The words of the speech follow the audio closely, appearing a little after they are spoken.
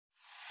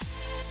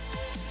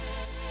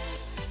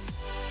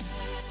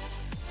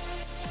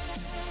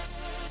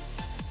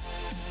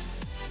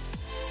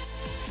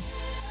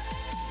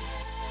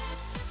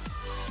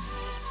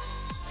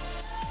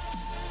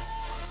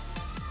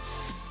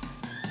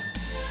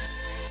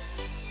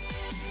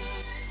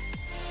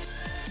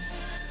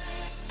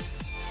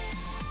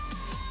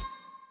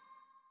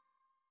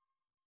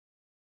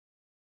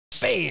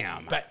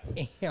Bam.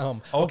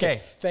 Bam.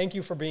 Okay. Thank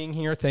you for being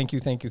here. Thank you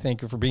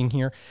for being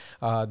here.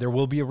 There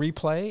will be a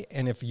replay,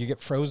 and if you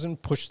get frozen,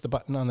 push the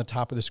button on the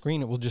top of the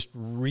screen. It will just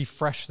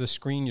refresh the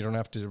screen. You don't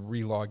have to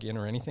re-log in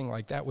or anything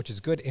like that, which is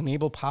good.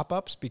 Enable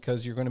pop-ups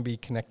because you're going to be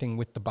connecting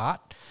with the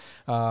bot.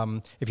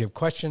 If you have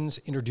questions,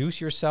 introduce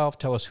yourself.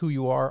 Tell us who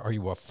you are. Are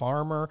you a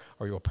farmer?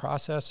 Are you a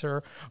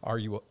processor? Are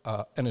you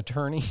an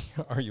attorney?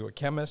 Are you a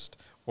chemist?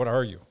 What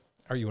are you?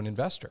 Are you an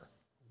investor?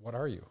 What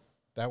are you?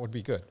 That would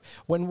be good.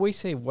 When we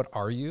say, what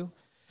are you?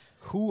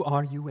 Who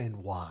are you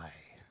and why?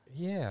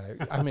 Yeah,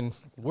 I mean,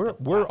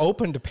 we're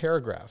open to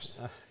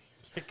paragraphs.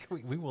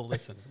 We will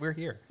listen. We're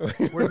here.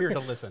 We're here to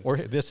listen.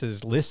 This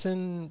is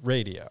Listen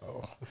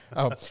Radio.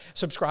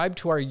 Subscribe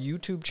to our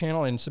YouTube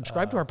channel and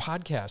subscribe to our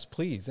podcast,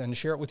 please, and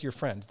share it with your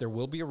friends. There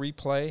will be a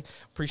replay.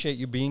 Appreciate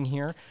you being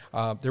here.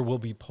 There will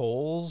be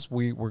polls.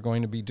 We're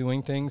going to be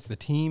doing things. The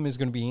team is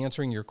going to be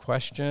answering your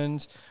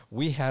questions.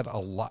 We had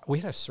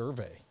a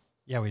survey.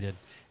 Yeah, we did.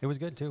 It was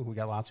good, too. We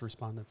got lots of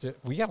respondents.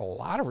 We got a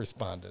lot of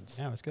respondents.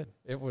 Yeah, it was good.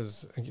 It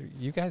was,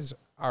 you guys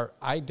are,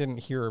 I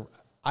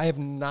have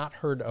not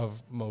heard of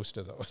most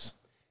of those.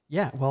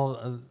 Yeah,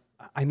 well,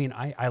 I mean,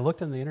 I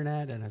looked on the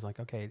internet and I was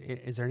like, okay,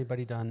 is there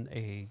anybody done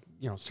a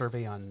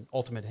survey on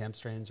ultimate hemp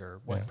strains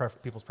or what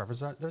people's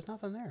preferences are? There's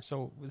nothing there.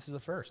 So this is a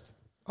first.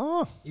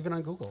 Oh. Even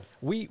on Google.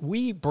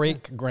 We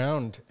break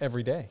ground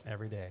every day.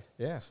 Every day.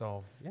 Yeah.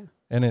 So, yeah.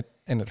 And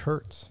it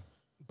hurts.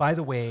 By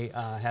the way,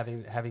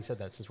 having said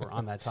that, since we're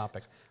on that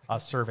topic,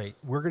 survey,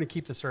 we're going to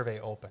keep the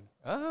survey open.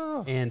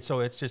 Oh. And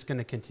so it's just going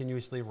to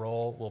continuously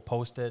roll. We'll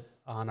post it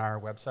on our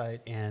website,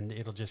 and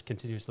it'll just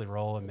continuously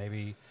roll. And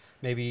maybe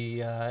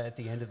at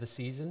the end of the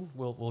season,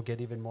 we'll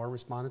get even more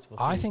respondents. We'll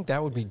see. I think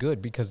that would be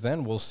good because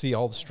then we'll see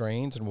all the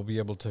strains and we'll be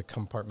able to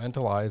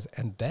compartmentalize.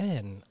 And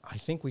then I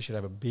think we should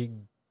have a big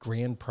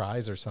grand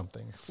prize or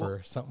something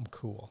for something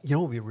cool. You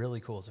know what would be really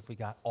cool is if we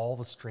got all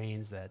the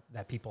strains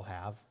that people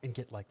have and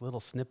get like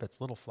little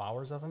snippets, little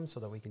flowers of them so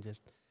that we can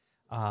just,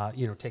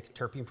 take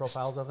terpene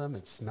profiles of them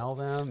and smell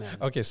them.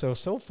 And okay,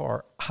 so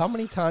far, how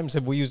many times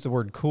have we used the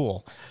word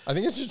cool? I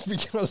think it's just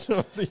because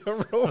of the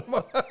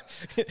aroma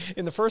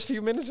in the first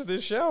few minutes of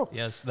this show.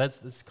 Yes,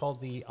 that's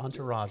called the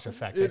entourage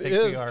effect. I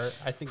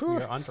think we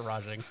are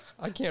entouraging.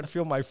 I can't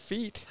feel my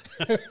feet.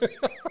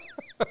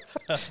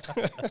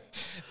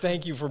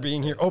 Thank you for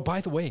being here. Oh,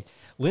 by the way,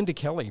 Linda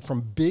Kelly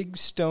from Big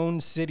Stone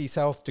City,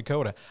 South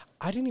Dakota.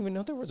 I didn't even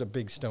know there was a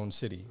Big Stone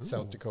City,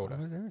 South Dakota.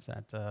 Where's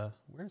that?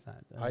 Where's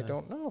that? I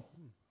don't know.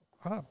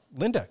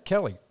 Linda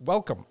Kelly,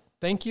 welcome.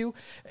 Thank you.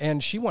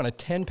 And she won a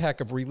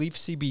 10-pack of Relief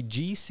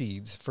CBG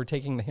seeds for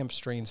taking the hemp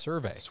strain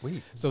survey.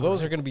 Sweet. So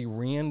those are going to be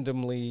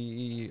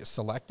randomly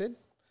selected.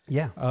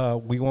 Yeah.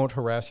 We won't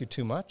harass you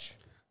too much.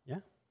 Yeah.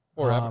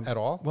 Or at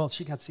all. Well,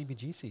 she got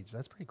CBG seeds.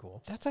 That's pretty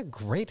cool. That's a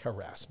great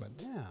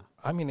harassment. Yeah.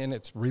 I mean, and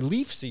it's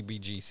Relief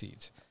CBG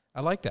seeds.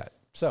 I like that.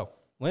 So,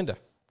 Linda,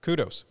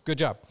 kudos. Good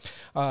job.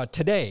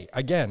 Today,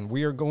 again,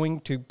 we are going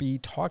to be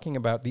talking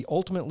about the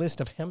ultimate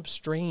list of hemp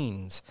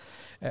strains.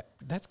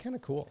 That's kind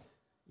of cool.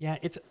 Yeah,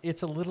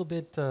 it's a little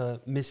bit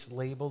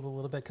mislabeled a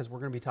little bit because we're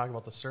going to be talking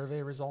about the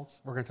survey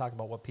results. We're going to talk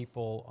about what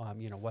people,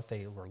 what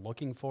they were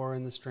looking for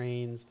in the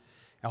strains,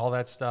 and all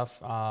that stuff.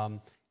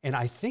 And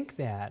I think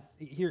that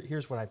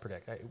here's what I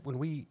predict. When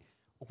we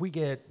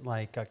get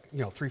like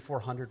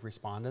 300-400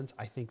 respondents,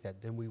 I think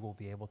that then we will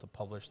be able to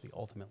publish the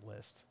ultimate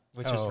list,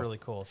 which is really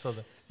cool. So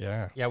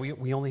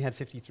we only had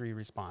 53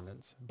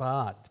 respondents,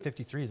 but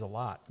 53 is a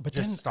lot. But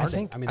just then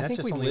starting. I think that's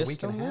just we only a list week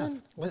them. and a half.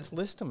 Let's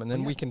list them, and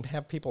then we can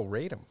have people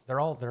rate them. They're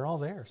all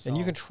there, so. And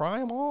you can try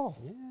them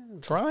all. Yeah,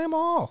 try them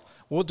all.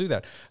 We'll do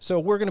that. So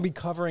we're going to be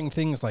covering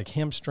things like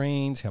hemp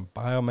strains, hemp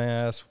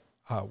biomass.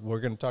 We're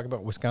going to talk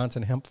about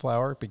Wisconsin hemp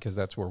flower because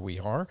that's where we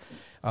are.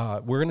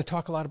 We're going to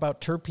talk a lot about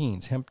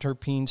terpenes, hemp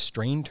terpenes,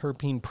 strain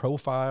terpene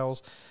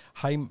profiles,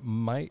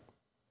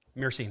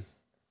 myrcene.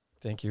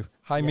 Thank you.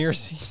 High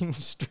myrcene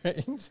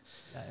strains.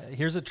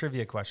 Here's a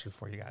trivia question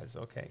for you guys.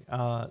 Okay.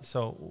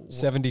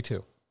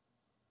 72.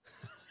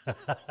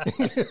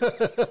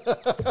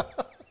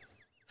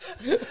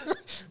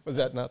 Was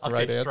that not the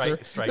right answer?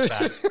 Strike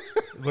that.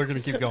 We're going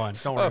to keep going.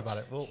 Don't worry about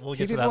it. We'll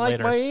get to that later. You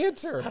didn't like my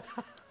answer.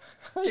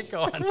 Keep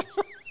going.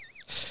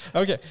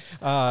 Okay.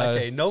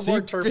 No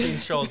more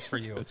terpene shows for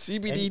you.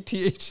 CBD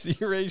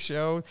THC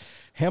ratio,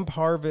 hemp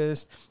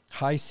harvest,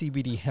 high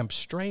CBD hemp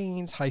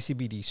strains, high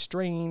CBD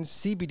strains,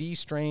 CBD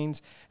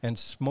strains, and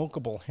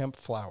smokable hemp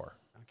flower.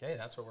 Okay,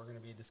 that's what we're going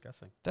to be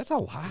discussing. That's a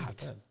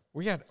lot.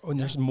 We got, and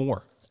there's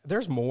more.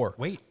 There's more.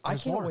 Wait, I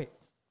can't wait.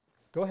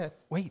 Go ahead.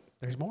 Wait,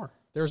 there's more.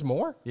 There's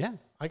more? Yeah.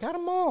 I got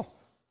them all.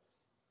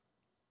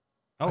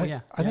 Oh,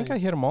 I think I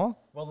hit them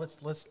all. Well, let's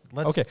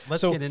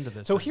get into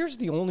this. So here's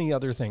the only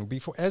other thing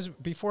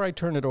before I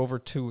turn it over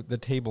to the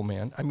table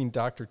man. I mean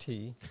Dr.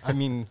 T. I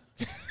mean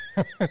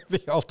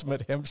the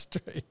ultimate hemp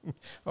strain.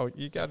 Oh,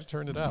 you got to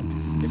turn it up.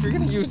 If you're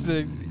going to use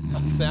the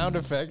sound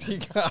effects, you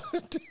got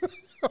to do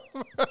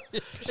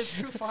it. It's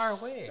too far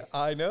away.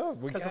 I know.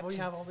 Because we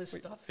have all this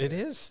stuff. It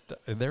is.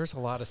 There's a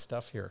lot of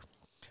stuff here.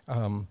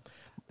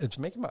 It's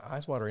making my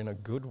eyes water in a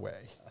good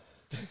way.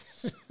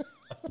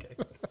 Okay.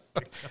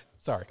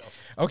 Sorry.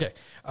 Okay.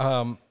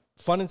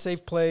 Fun and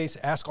safe place.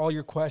 Ask all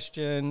your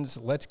questions.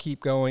 Let's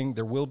keep going.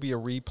 There will be a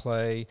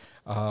replay.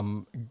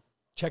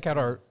 Check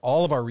out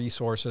all of our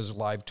resources: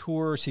 live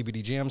tour,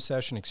 CBD jam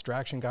session,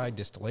 extraction guide,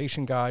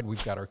 distillation guide.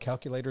 We've got our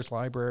calculators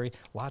library,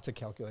 lots of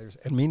calculators,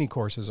 and mini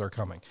courses are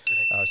coming.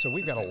 So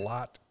we've got a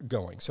lot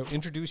going. So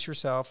introduce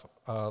yourself.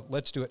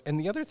 Let's do it. And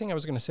the other thing I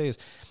was going to say is,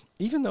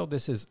 even though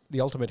this is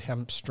the ultimate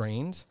hemp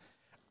strains,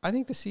 I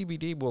think the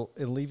CBD will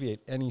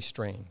alleviate any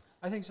strain.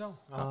 I think so.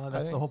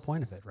 That's the whole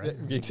point of it, right?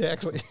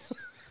 Exactly.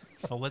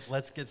 So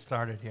let's get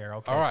started here.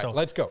 Okay. All right, so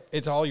let's go.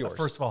 It's all yours.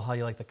 First of all, how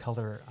you like the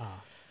color?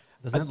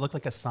 Doesn't it look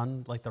like a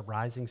sun, like the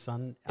rising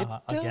sun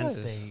against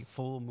a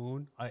full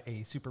moon,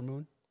 a super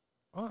moon?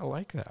 Oh, I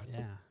like that.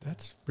 Yeah.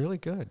 That's really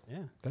good. Yeah.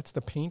 That's the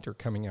painter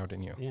coming out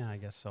in you. Yeah, I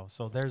guess so.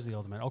 So there's the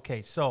ultimate.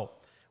 Okay, so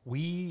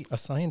a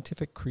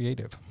scientific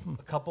creative.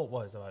 A couple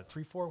was about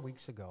 3-4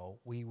 weeks ago.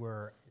 We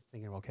were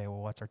thinking, okay,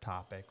 well, what's our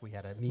topic? We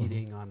had a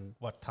meeting on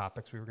what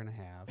topics we were going to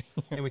have,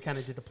 and we kind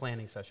of did a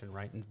planning session,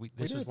 right? And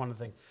this was one of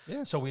the things.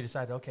 Yeah. So we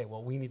decided, okay,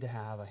 well, we need to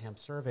have a hemp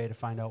survey to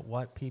find out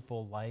what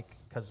people like,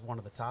 because one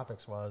of the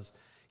topics was,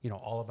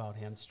 all about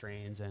hemp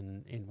strains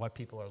and what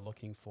people are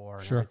looking for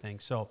and everything.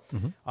 So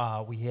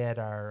we had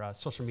our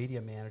social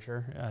media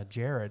manager,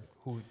 Jared,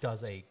 who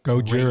does a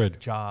great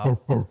job.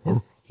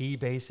 He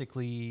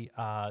basically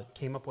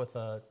came up with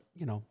a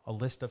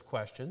list of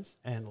questions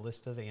and a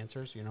list of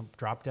answers,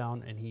 dropped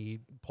down, and he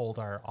polled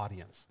our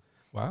audience.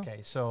 Wow. Okay,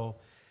 so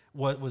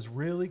what was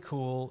really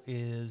cool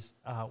is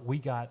we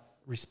got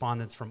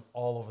respondents from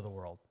all over the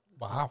world.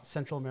 Wow.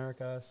 Central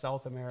America,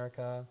 South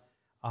America,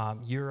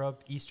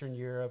 Europe, Eastern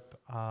Europe.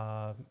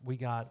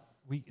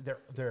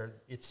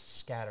 It's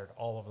scattered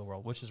all over the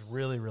world, which is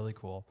really, really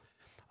cool.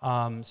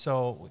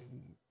 So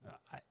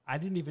I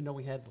didn't even know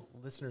we had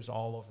listeners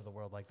all over the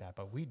world like that,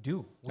 but we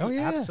do. We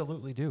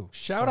absolutely do.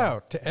 Shout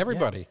out to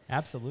everybody. Yeah,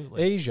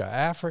 absolutely. Asia,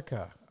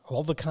 Africa,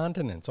 all the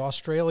continents,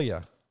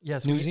 Australia,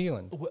 New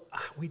Zealand.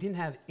 We didn't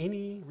have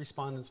any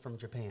respondents from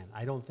Japan.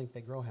 I don't think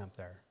they grow hemp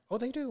there. Oh,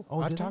 they do.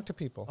 Oh, I've talked to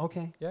people.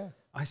 Okay. Yeah.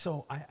 I'd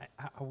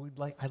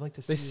like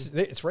to see.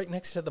 It's right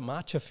next to the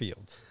matcha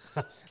field.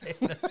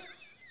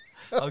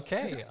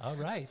 Okay, all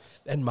right.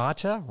 And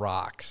matcha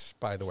rocks,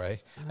 by the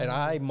way. And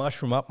I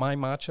mushroom up my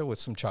matcha with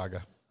some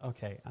chaga.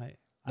 Okay,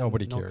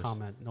 Nobody no cares.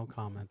 No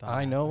comment on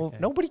I that. know. Okay.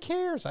 Nobody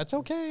cares. That's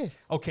okay.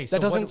 Okay, so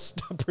that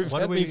doesn't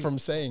prevent me from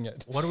saying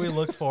it. What do we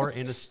look for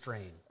in a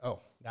strain? Oh,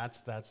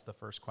 that's the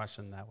first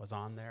question that was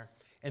on there,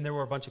 and there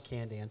were a bunch of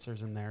canned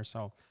answers in there.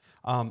 So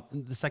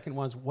the second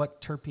was,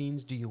 what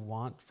terpenes do you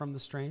want from the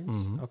strains?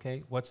 Mm-hmm.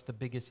 Okay, what's the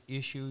biggest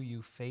issue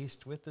you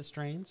faced with the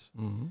strains?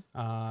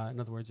 Mm-hmm. In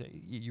other words,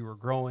 you were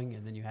growing,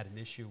 and then you had an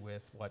issue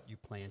with what you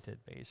planted,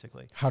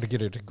 basically. How to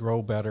get it to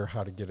grow better?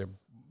 How to get a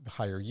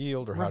higher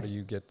yield, or how do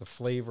you get the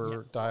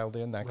flavor dialed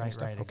in, that kind of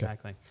stuff? Right,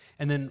 exactly.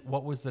 And then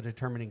what was the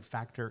determining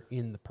factor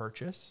in the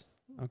purchase?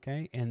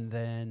 Okay, and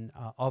then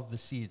of the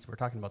seeds, we're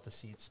talking about the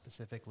seeds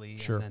specifically,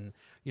 Sure. And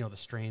then the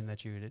strain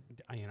that you did,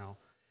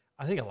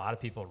 I think a lot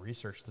of people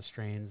research the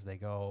strains. They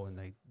go and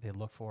they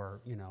look for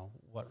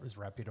what is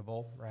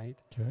reputable, right?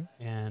 Okay.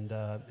 And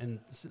a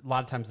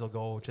lot of times they'll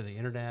go to the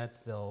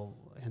internet, they'll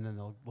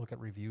look at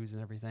reviews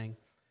and everything.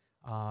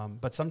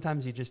 But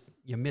sometimes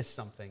you miss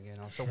something,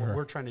 So Sure. what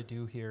we're trying to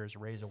do here is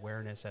raise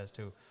awareness as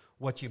to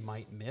what you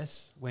might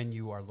miss when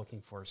you are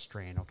looking for a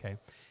strain, okay?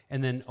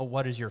 And then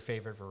what is your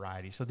favorite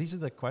variety? So these are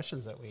the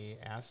questions that we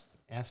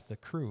asked the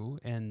crew,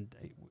 and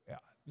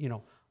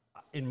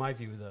in my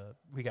view,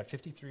 we got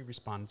 53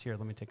 respondents here.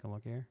 Let me take a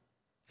look here.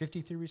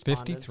 53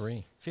 respondents.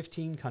 53.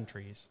 15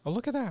 countries. Oh,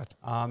 look at that.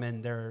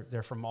 And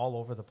they're from all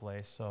over the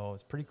place, so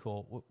it's pretty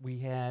cool. We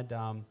had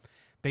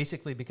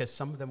basically, because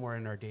some of them were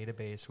in our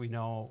database, we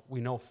know.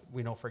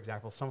 For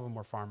example, some of them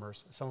were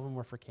farmers, some of them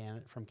were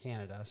from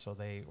Canada, so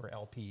they were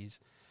LPs,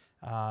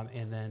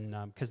 and then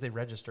because they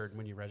registered.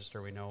 When you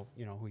register, we know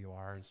who you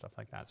are and stuff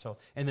like that. So,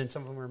 and then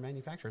some of them were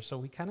manufacturers, so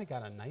we kind of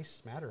got a nice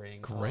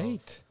smattering.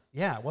 Great.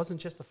 Yeah, it wasn't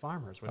just the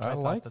farmers, which I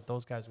thought that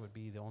those guys would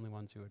be the only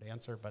ones who would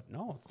answer, but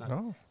no, it's not.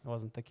 No. It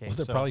wasn't the case. Well,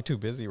 they're probably too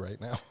busy right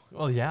now.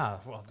 Well, yeah.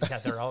 Well, yeah,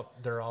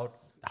 they're out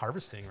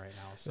harvesting right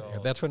now. So yeah,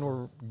 that's when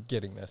we're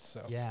getting this.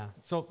 So. Yeah.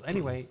 So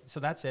anyway, so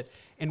that's it.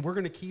 And we're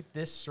going to keep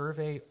this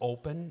survey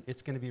open.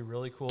 It's going to be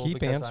really cool. Keep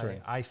because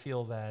answering. I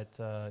feel that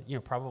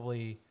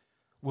probably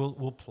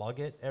we'll plug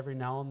it every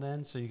now and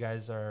then, so you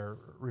guys are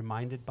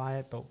reminded by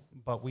it.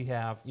 But we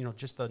have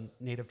just the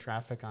native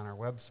traffic on our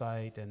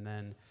website, and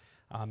then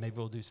maybe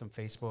we'll do some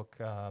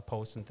Facebook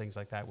posts and things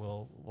like that.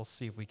 We'll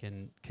see if we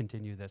can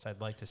continue this.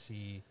 I'd like to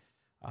see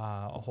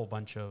a whole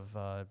bunch of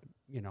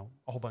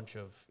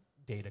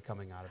data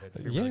coming out of it.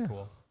 It'd be really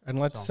cool. And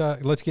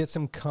let's get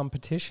some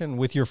competition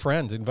with your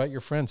friends. Invite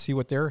your friends, see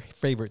what their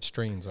favorite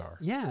strains are.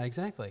 Yeah,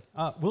 exactly.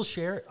 We'll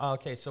share.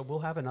 Okay, so we'll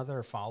have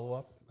another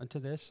follow-up to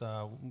this.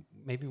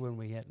 Maybe when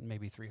we hit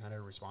maybe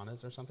 300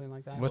 respondents or something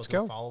like that. Let's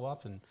go. go.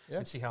 Follow-up and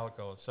see how it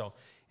goes. So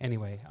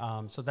anyway,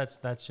 so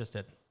that's just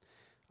it.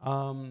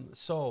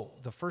 So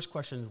the first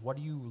question is, what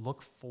do you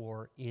look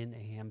for in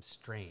a hemp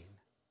strain?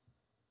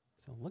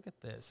 So look at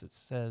this. It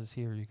says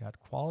here you got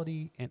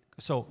quality. And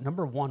so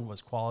number 1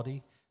 was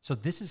quality. So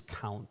this is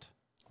count.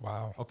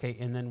 Wow. Okay,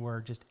 and then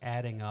we're just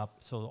adding up.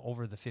 So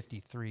over the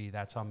 53,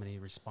 that's how many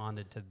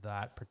responded to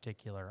that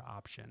particular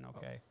option,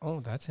 okay? Oh,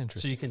 that's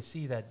interesting. So you can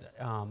see that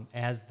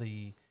as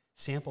the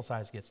sample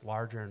size gets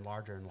larger and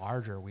larger and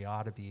larger, we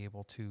ought to be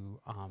able to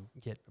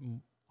get,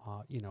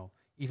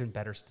 even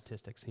better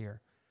statistics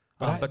here.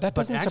 But that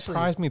doesn't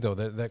surprise me, though,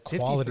 that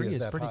quality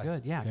is that pretty high.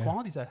 good. Yeah,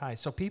 quality's that high.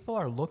 So people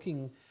are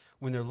looking,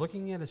 when they're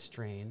looking at a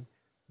strain,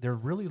 they're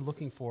really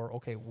looking for,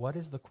 okay, what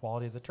is the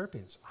quality of the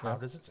terpenes? How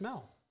does it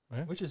smell?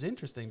 Right. Which is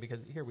interesting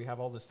because here we have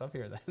all this stuff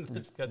here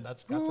that's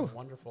got some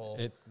wonderful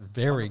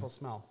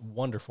smell.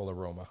 Wonderful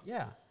aroma.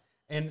 Yeah.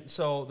 And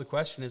so the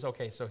question is,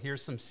 okay, so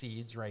here's some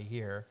seeds right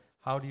here.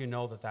 How do you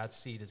know that that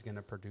seed is going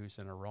to produce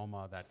an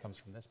aroma that comes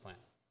from this plant,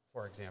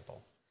 for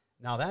example?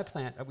 Now that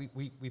plant,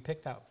 we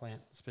picked that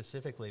plant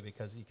specifically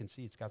because you can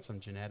see it's got some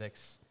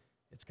genetics.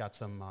 It's got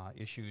some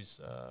issues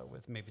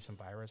with maybe some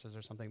viruses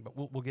or something, but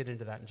we'll get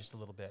into that in just a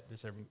little bit.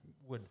 This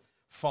would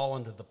fall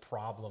under the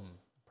problem,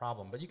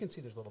 but you can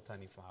see there's little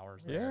tiny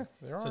flowers there.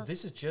 Yeah, there are. So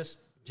this is just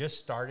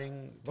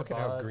starting to Look at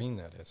how green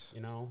that is.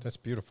 That's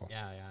beautiful.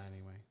 Yeah,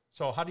 anyway.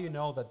 So how do you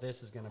know that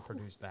this is going to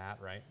produce that,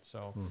 right?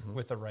 So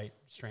with the right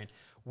strain.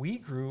 We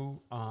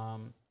grew a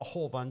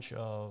whole bunch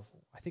of,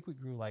 I think we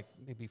grew like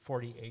maybe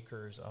 40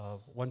 acres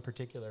of one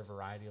particular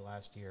variety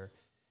last year.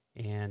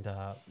 And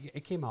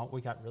it came out,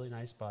 we got really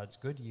nice buds,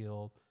 good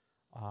yield.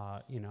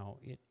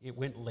 It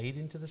went late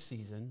into the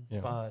season,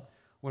 but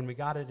when we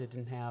got it, it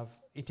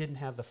didn't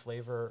have the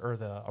flavor or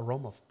the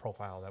aroma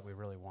profile that we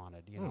really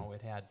wanted.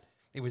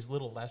 It was a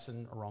little less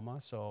in aroma,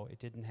 so it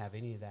didn't have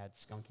any of that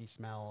skunky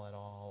smell at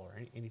all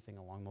or anything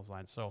along those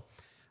lines. So,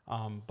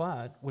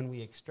 but when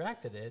we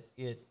extracted it,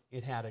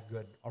 it had a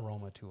good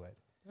aroma to it.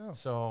 Oh.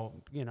 So,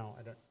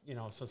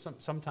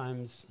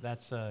 sometimes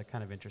that's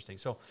kind of interesting.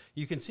 So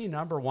you can see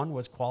number 1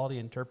 was quality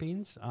and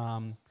terpenes.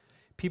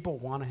 People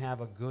want to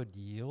have a good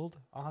yield,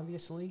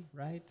 obviously,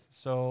 right?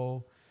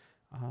 So,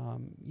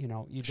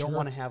 you don't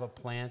want to have a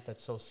plant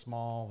that's so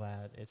small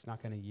that it's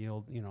not going to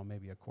yield,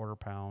 maybe a 1/4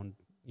 pound,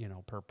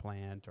 per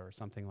plant or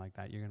something like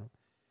that. You're going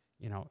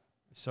to,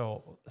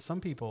 so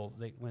some people,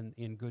 when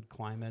in good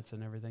climates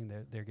and everything,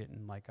 they're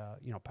getting like a,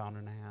 1.5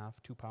 pounds,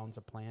 2 pounds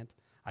a plant.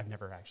 I've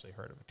never actually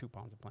heard of 2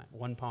 pounds a plant.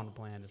 1 pound a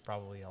plant is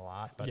probably a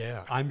lot, but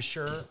I'm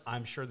sure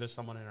there's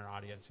someone in our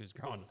audience who's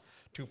grown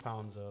 2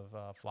 pounds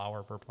of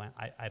flower per plant.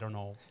 I don't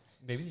know.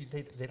 Maybe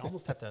they'd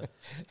almost have to,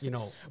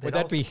 Would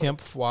that be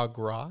hemp foie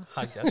gras?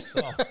 I guess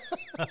so.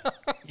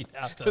 You'd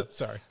have to.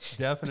 Sorry.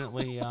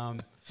 Definitely.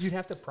 You'd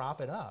have to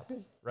prop it up,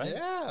 right?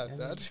 Yeah,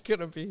 that's going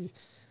to be.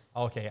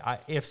 Okay.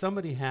 If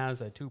somebody has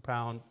a 2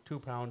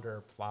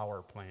 pounder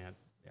flower plant,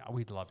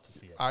 we'd love to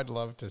see it. I'd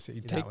love to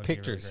see. Take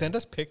pictures. Really Send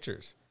us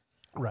pictures.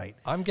 Right.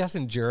 I'm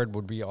guessing Jared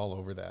would be all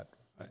over that.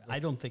 I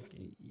don't think,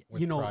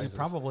 it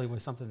probably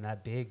was something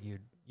that big,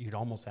 you'd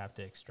almost have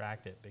to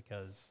extract it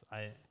because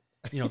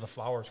the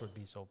flowers would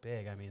be so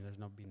big. I mean, there's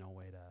be no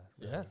way to,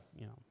 really,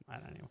 I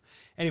don't know.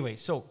 Anyway,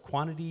 so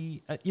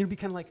quantity, be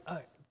kind of like,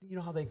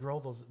 how they grow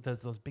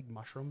those big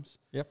mushrooms?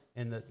 Yep.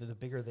 And the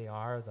bigger they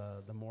are,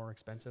 the more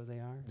expensive they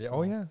are. Yeah. So,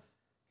 oh, yeah.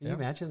 Can you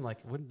imagine,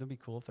 wouldn't it be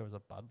cool if there was a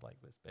bud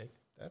like this big?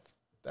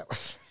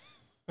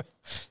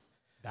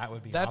 That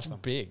would be awesome.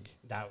 That's big.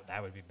 That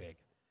would be big.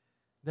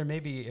 There may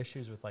be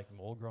issues with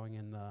mold growing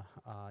in the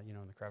in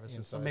the crevices,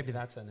 inside, so maybe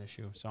that's an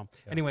issue. So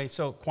anyway,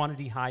 so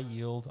quantity, high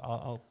yield.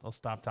 I'll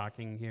stop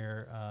talking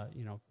here.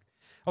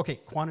 Okay,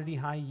 quantity,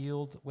 high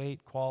yield,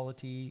 weight,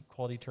 quality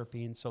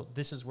terpenes. So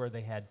this is where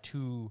they had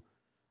 2.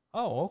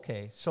 Oh,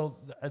 okay. So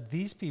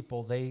these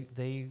people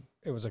it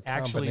was a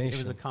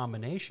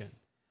combination.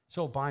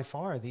 So by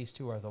far these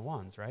 2 are the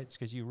ones, right? It's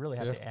because you really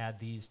have to add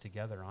these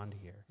together onto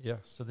here. Yes.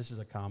 So this is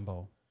a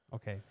combo.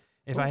 Okay.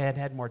 If I had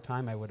had more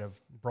time, I would have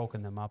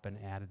broken them up and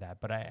added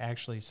that. But I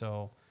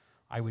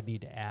would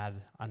need to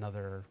add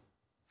another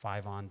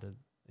 5 onto,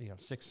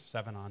 6,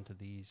 7 onto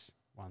these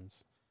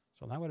ones.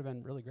 So that would have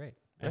been really great.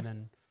 Yeah. And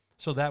then,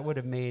 so that would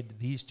have made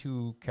these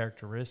 2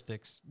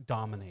 characteristics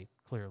dominate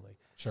clearly.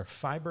 Sure.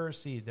 Fiber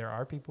seed, there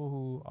are people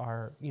who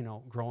are,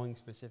 growing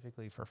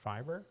specifically for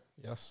fiber.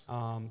 Yes.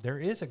 There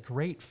is a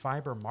great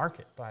fiber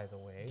market, by the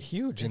way.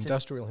 Huge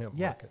industrial hemp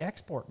market. Yeah,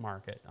 export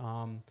market.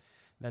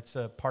 That's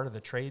a part of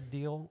the trade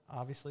deal,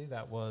 obviously,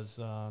 that was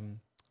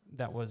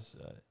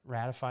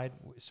ratified.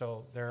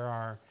 So there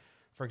are,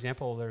 for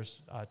example,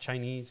 there's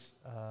Chinese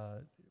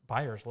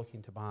buyers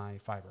looking to buy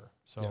fiber.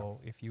 So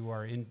if you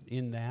are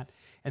in that,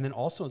 and then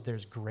also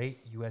there's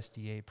great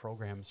USDA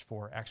programs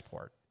for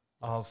export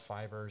of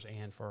fibers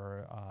and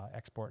for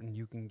export, and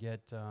you can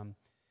get, there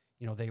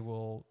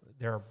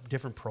are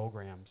different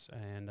programs,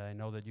 and I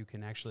know that you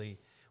can actually,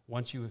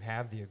 once you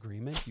have the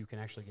agreement, you can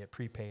actually get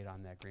prepaid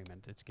on that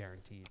agreement. It's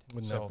guaranteed.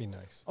 Wouldn't that be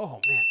nice?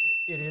 Oh, man,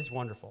 it is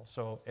wonderful.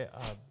 So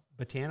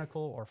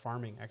botanical or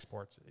farming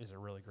exports is a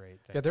really great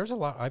thing. Yeah, there's a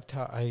lot.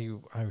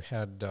 I've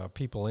had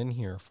people in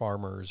here,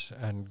 farmers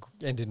and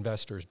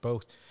investors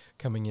both,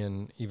 coming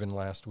in even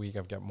last week.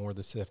 I've got more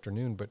this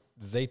afternoon, but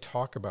they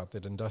talk about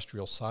that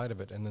industrial side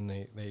of it, and then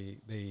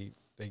they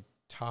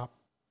top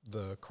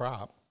the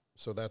crop.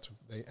 So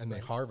they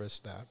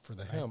harvest that for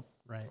the hemp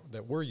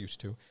that we're used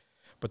to,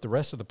 but the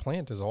rest of the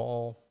plant is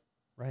all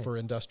for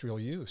industrial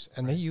use,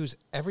 and they use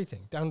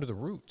everything down to the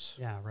roots.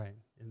 Yeah, right.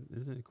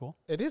 Isn't it cool?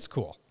 It is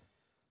cool.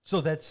 So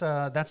that's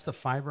the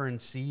fiber and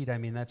seed. I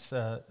mean, that's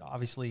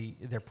obviously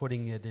they're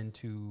putting it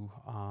into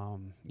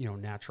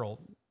natural.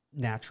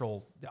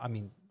 I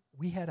mean,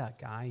 we had a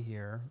guy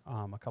here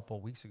a couple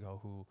of weeks ago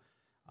who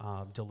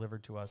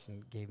delivered to us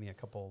and gave me a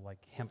couple like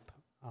hemp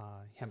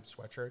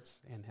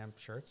sweatshirts and hemp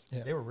shirts.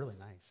 Yeah. They were really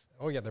nice.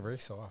 Oh yeah, they're very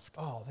soft.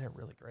 Oh, they're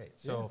really great.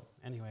 So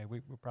anyway,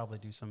 we'll probably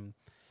do some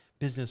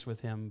business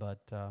with him, but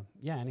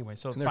anyway.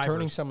 So and they're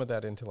turning some of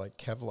that into like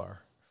Kevlar.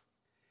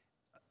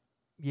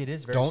 It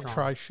is very Don't strong.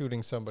 try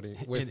shooting somebody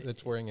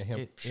that's wearing a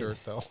hemp shirt,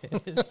 though.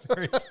 It is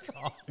very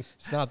strong.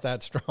 It's not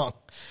that strong.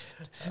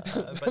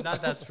 But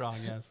not that strong,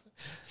 yes.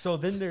 So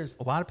then there's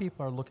a lot of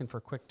people are looking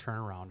for quick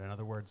turnaround. In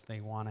other words,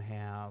 they want to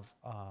have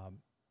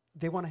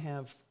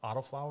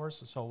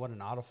autoflowers. So what an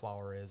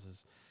autoflower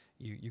is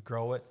you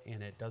grow it,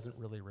 and it doesn't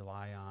really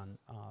rely on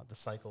the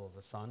cycle of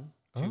the sun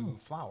to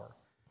flower.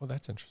 Well,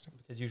 that's interesting.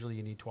 Because usually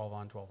you need 12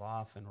 on, 12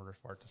 off in order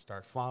for it to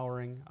start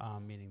flowering,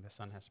 meaning the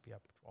sun has to be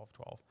up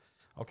 12.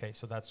 Okay,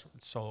 so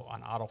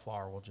an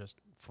autoflower will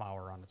just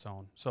flower on its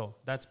own. So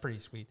that's pretty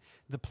sweet.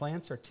 The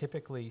plants are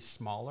typically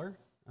smaller,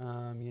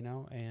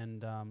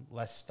 and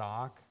less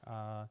stock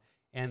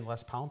and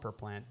less pound per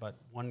plant. But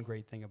one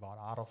great thing about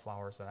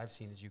autoflowers that I've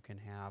seen is you can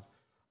have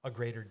a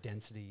greater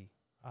density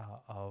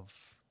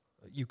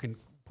you can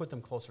put them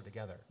closer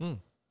together.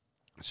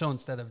 So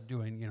instead of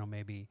doing,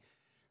 maybe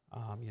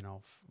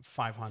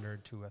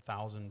 500 to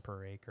 1,000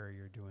 per acre,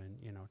 you're doing,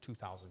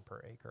 2,000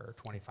 per acre or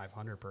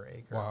 2,500 per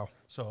acre. Wow.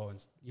 So,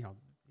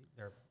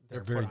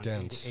 they're very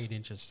dense. 8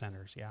 inches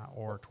centers,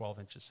 or 12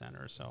 inches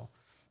centers. So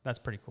that's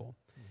pretty cool.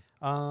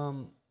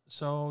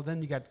 So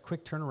then you got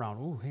quick turnaround.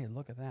 Ooh, hey,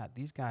 look at that.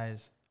 These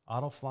guys,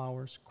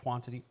 autoflowers,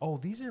 quantity. Oh,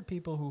 these are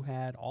people who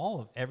had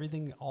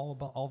everything,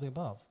 all the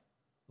above.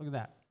 Look at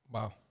that.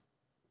 Wow.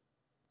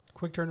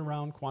 Quick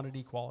turnaround,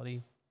 quantity,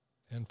 quality.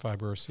 And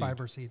fiber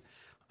seed.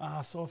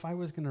 So if I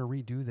was going to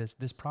redo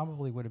this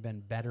probably would have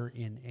been better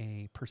in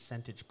a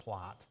percentage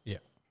plot. Yeah.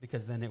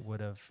 Because then it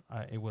would have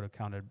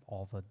counted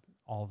all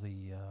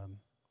the.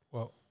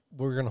 Well,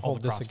 we're going to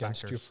hold this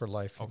against you for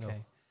life.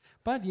 Okay.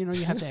 But you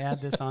have to add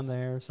this on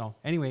there. So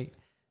anyway,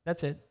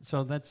 that's it.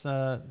 So that's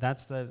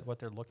what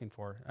they're looking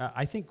for.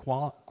 I think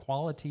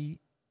quality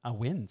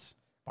wins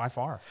by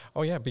far.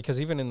 Oh yeah, because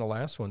even in the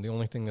last one, the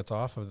only thing that's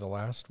off of the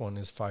last one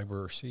is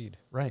fiber or seed.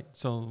 Right.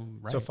 So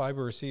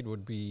fiber or seed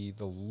would be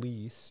the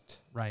least.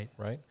 Right.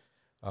 Right.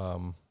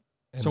 And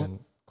then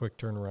quick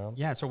turnaround.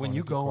 Yeah. So when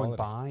you go and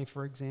buy,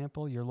 for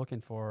example, you're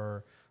looking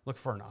for an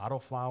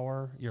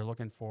autoflower. You're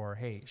looking for,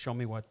 hey, show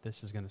me what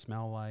this is going to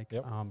smell like.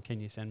 Yep. Can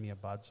you send me a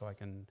bud so I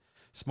can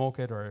smoke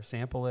it or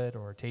sample it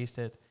or taste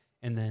it?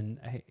 And then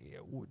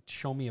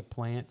show me a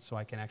plant so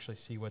I can actually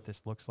see what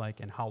this looks like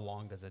and how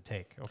long does it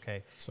take.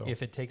 Okay. So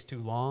if it takes too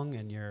long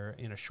and you're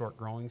in a short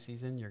growing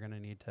season, you're going to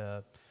need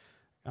to,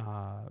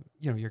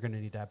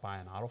 buy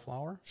an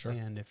autoflower. Sure.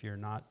 And if you're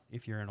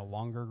in a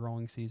longer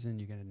growing season,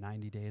 you get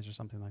 90 days or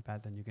something like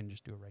that, then you can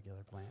just do a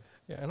regular plant.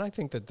 Yeah. And I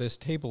think that this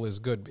table is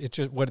good. It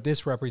just, what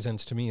this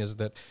represents to me is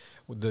that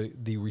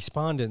the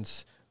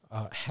respondents,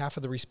 half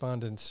of the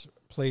respondents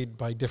played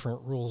by different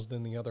rules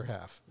than the other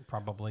half.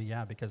 Probably,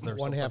 yeah, because there's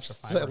one half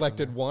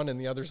selected one and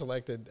the other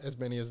selected as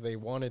many as they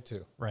wanted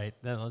to. Right,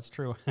 that's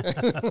true.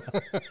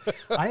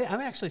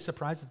 I'm actually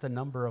surprised at the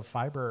number of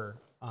fiber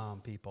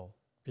people.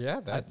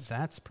 Yeah,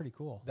 that's pretty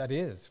cool. That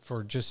is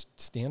for just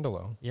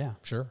standalone. Yeah,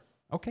 sure.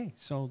 Okay,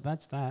 so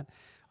that's that.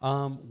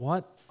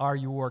 What are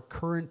your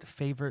current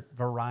favorite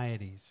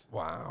varieties?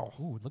 Wow.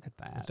 Ooh, look at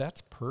that.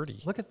 That's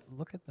pretty. Look at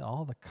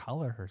all the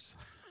colors.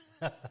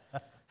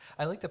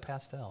 I like the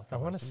pastel colors. I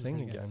want to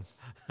sing again.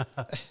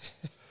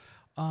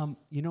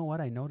 You know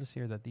what? I noticed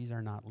here that these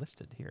are not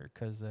listed here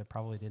because they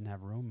probably didn't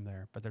have room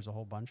there, but there's a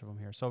whole bunch of them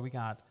here. So we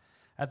got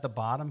at the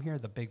bottom here,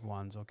 the big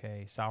ones,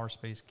 okay, Sour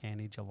Space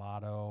Candy,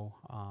 Gelato,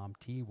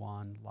 T1,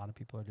 a lot of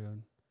people are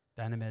doing,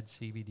 Dynamed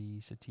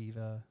CBD,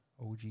 Sativa,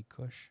 OG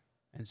Kush,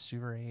 and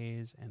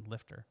Suverhaze, and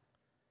Lifter.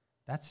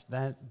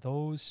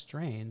 Those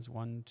strains,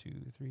 1, 2,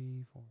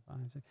 3, 4, 5,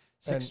 6,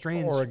 six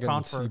strains. Oregon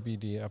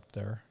CBD up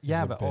there.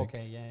 Yeah, but big.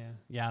 Okay,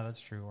 yeah,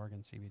 that's true. Oregon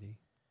CBD.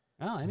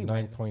 Oh,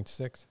 anyway,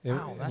 9.6.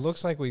 Wow, it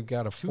looks like we've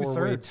got a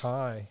 4-way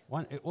tie.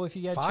 If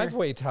you get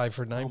 5-way tie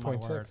for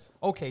 9.6.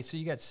 Okay, so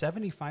you got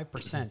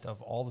 75%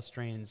 of all the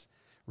strains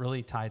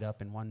really tied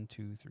up in 1,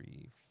 2,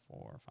 3,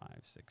 4, 5,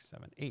 6,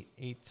 7, 8.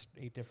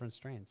 Eight different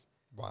strains.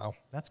 Wow.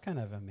 That's kind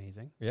of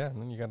amazing. Yeah, and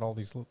then you got all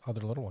these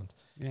other little ones.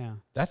 Yeah.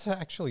 That's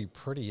actually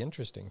pretty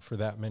interesting for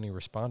that many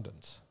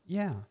respondents.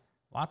 Yeah.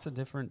 Lots of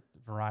different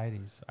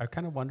varieties. I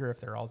kind of wonder if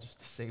they're all just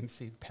the same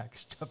seed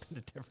packaged up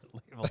into different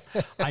labels.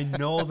 I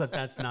know that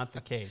that's not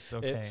the case,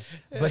 okay,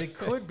 but it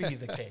could be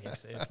the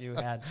case if you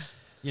had,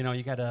 you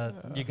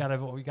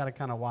gotta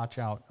kind of watch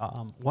out.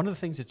 One of the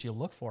things that you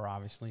look for,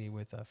 obviously,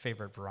 with a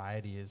favorite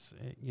variety is,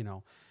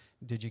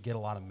 did you get a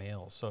lot of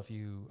males? So if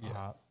you,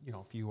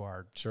 if you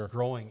are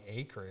growing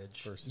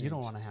acreage, you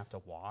don't want to have to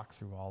walk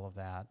through all of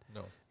that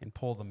and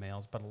pull the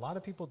males. But a lot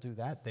of people do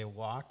that. They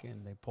walk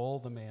and they pull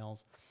the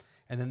males,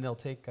 and then they'll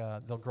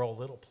they'll grow a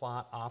little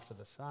plot off to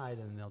the side,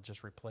 and they'll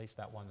just replace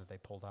that one that they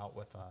pulled out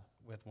with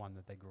one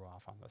that they grew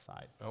off on the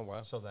side. Oh,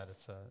 wow. So that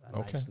it's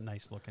a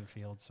nice looking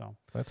field. So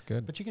that's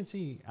good. But you can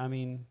see,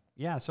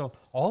 so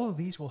all of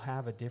these will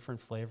have a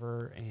different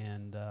flavor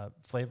and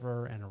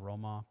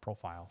aroma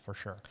profile for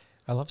sure.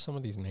 I love some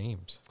of these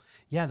names.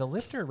 Yeah, the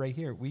lifter right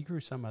here, we grew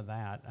some of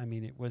that. I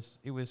mean, it was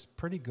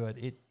pretty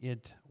good.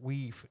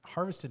 We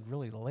harvested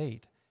really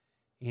late,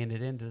 and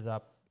it ended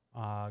up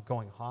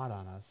going hot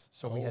on us,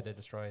 so we had to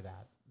destroy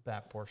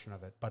that portion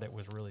of it. But it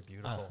was really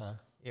beautiful.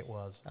 It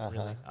was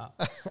really.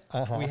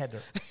 We had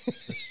to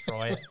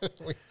destroy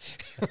it.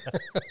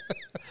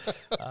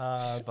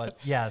 But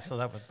yeah, so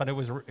that was. But it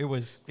was But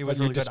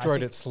really you destroyed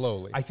good. it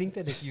slowly. I think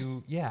that if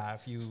you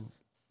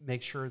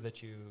make sure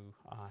that you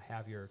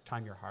have your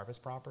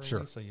harvest properly,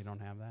 so you don't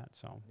have that.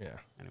 So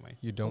anyway,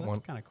 you don't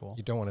want kind of cool.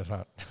 You don't want it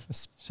hot.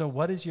 So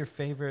what is your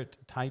favorite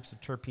types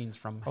of terpenes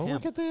from hemp?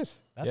 Look at this.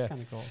 That's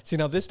kind of cool. See,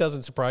 now this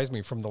doesn't surprise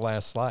me from the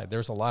last slide.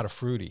 There's a lot of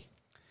fruity.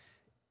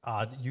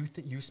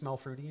 You smell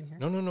fruity in here?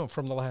 No.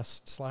 From the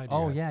last slide.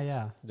 Oh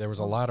yeah. There was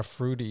a lot of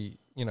fruity.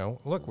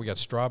 Look, we got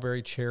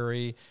strawberry,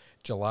 cherry,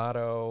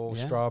 gelato,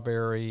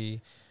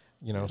 strawberry.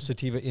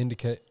 Sativa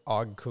indica,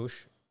 og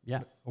kush.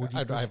 Yeah,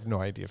 I have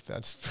no idea if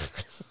that's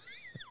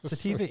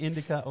Sativa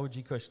indica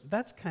OG Kush.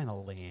 That's kind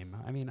of lame.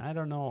 I mean, I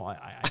don't know.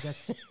 I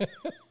guess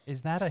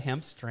is that a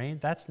hemp strain?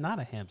 That's not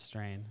a hemp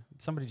strain.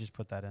 Somebody just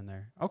put that in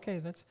there. Okay,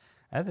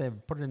 they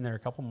put it in there a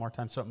couple more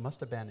times. So it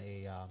must have been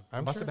a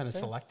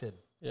selected.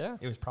 Yeah,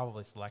 it was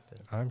probably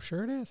selected. I'm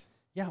sure it is.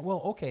 Yeah. Well,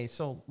 okay.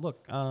 So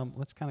look,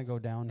 let's kind of go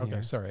down here.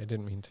 Okay. Sorry, I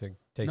didn't mean to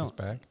take us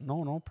back.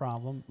 No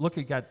problem. Look,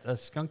 you got a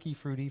skunky,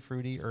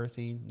 fruity,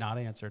 earthy, not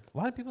answered. A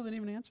lot of people didn't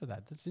even answer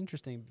that. That's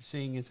interesting,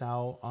 seeing as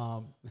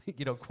how,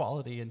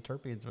 quality and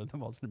terpenes are the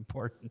most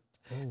important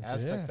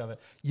aspect of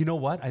it. You know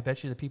what? I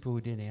bet you the people who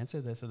didn't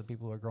answer this are the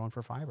people who are growing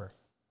for fiber.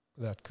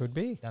 That could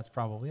be. That's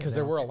probably because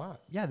there were a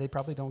lot. Yeah, they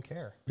probably don't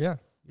care. Yeah.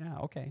 Yeah,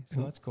 okay.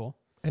 So that's cool.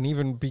 And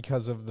even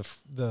because of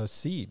the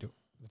seed,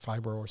 the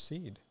fiber or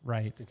seed.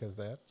 Right. Because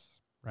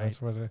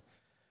that's what I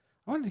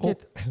wanted to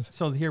get.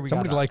 So here we go.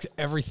 Somebody likes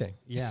everything.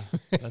 Yeah,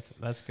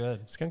 that's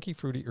good. Skunky,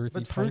 fruity, earthy,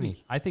 but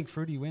fruity. I think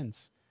fruity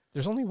wins.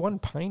 There's only one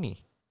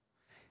piney.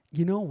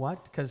 You know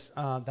what? Because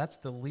that's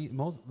the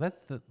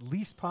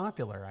least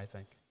popular. I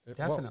think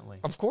definitely.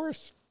 Of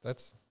course,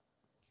 that's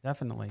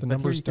definitely. The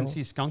numbers. You can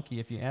see skunky.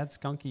 If you add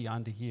skunky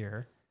onto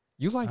here,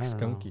 you like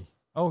skunky.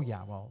 Oh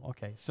yeah. Well,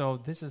 okay.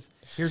 So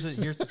here's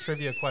the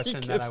trivia question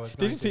that I was.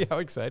 Did you see how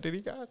excited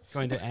he got?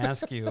 Going to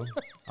ask you.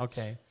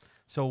 Okay.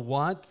 So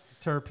what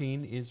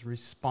terpene is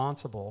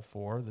responsible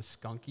for the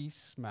skunky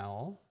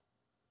smell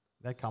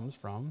that comes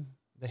from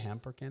the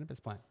hemp or cannabis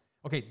plant?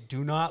 Okay,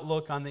 do not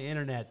look on the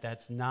internet.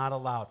 That's not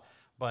allowed.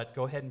 But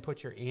go ahead and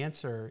put your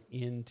answer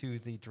into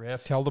the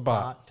drift. Tell the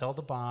bot. Tell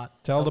the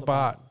bot. Tell the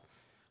bot.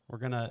 We're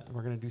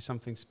gonna do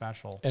something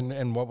special.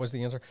 And what was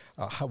the answer?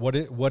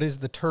 What is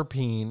the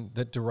terpene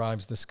that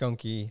derives the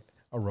skunky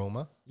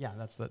aroma? Yeah,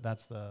 that's the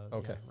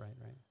okay. Yeah, right.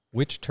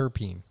 Which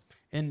terpene?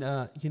 And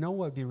you know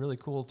what would be really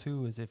cool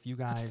too is if you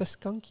guys. It's the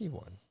skunky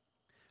one.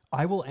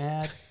 I will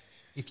add,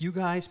 if you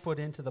guys put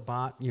into the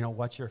bot,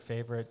 what's your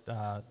favorite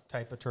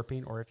type of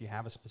terpene, or if you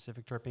have a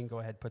specific terpene, go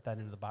ahead, put that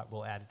into the bot.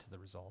 We'll add it to the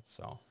results.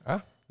 So.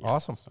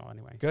 Awesome. So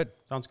anyway. Good.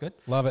 Sounds good.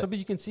 Love it. So, but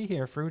you can see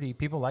here, fruity.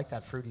 People like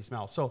that fruity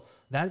smell. So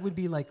that would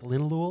be like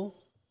linalool.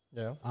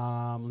 Yeah.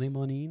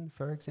 Limonene,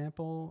 for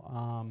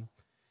example.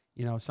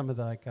 Some of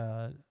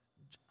the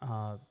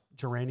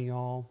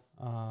geraniol.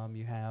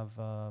 You have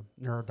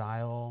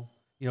neurodiol.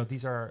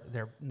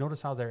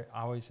 Notice how they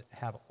always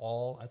have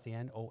all at the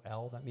end,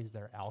 OL. That means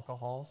they're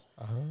alcohols.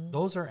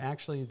 Those are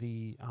actually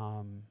the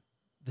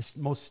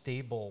most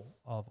stable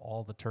of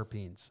all the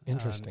terpenes.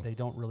 Interesting. They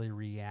don't really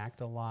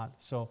react a lot.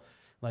 So,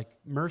 like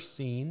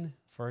myrcene,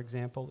 for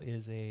example,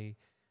 is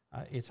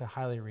it's a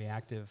highly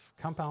reactive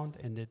compound,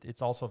 and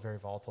it's also very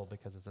volatile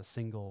because it's a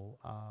single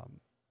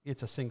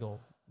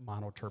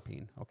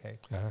monoterpene. Okay.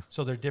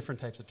 So there are different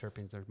types of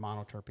terpenes. There's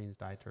monoterpenes,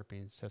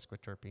 diterpenes,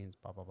 sesquiterpenes,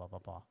 blah blah blah blah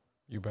blah.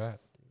 You bet.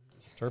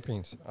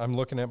 Terpenes. I'm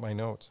looking at my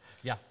notes.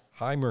 Yeah.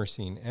 High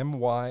myrcene,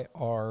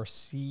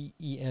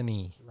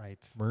 Myrcene. Right.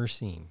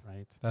 Myrcene.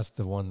 Right. That's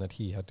the one that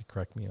he had to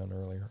correct me on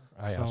earlier.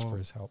 I asked for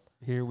his help.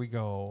 Here we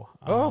go.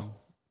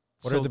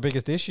 What are the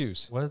biggest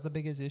issues? What are the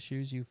biggest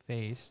issues you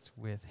faced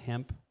with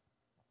hemp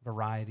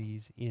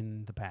varieties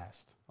in the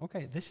past?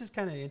 Okay, this is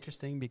kind of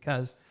interesting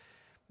because,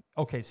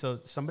 so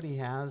somebody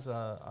has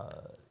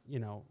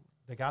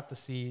they got the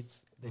seeds,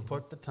 they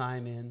put the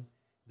time in,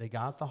 they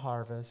got the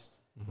harvest,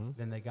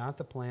 Then they got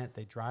the plant,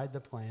 they dried the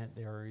plant.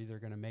 They were either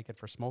going to make it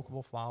for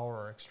smokable flour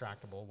or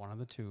extractable, one of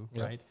the two,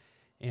 right?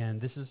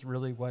 And this is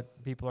really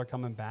what people are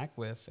coming back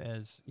with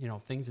as, you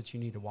know, things that you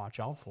need to watch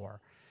out for.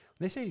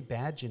 When they say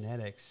bad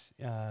genetics,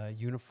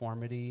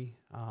 uniformity,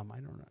 I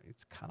don't know,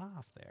 it's cut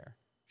off there.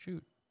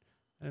 Shoot.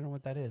 I don't know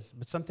what that is,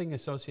 but something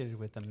associated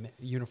with the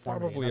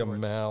uniformity. Probably a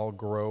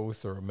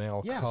malgrowth or a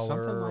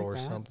malcolor like or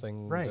that.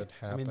 something Right. that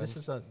happened. I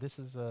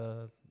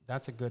mean,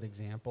 that's a good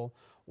example.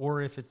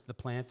 Or if it's the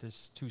plant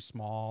is too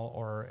small,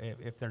 or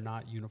if they're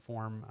not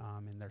uniform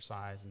in their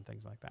size and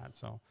things like that.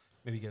 So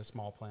maybe you get a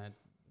small plant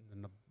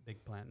and a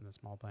big plant and a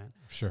small plant.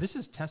 Sure. This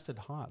is tested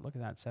hot. Look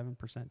at that,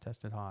 7%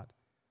 tested hot.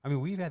 I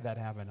mean, we've had that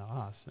happen to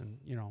us, and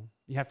you know,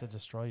 you have to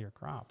destroy your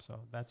crop.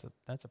 So that's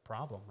a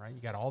problem, right?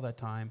 You got all that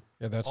time,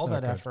 all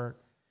that effort.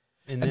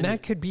 And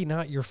that could be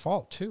not your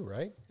fault too,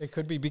 right? It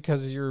could be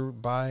because you're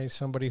by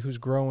somebody who's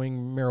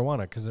growing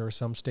marijuana, because there are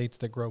some states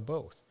that grow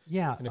both.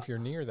 Yeah. And if you're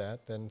near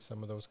that, then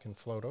some of those can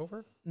float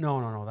over. No,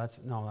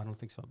 I don't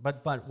think so.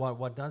 But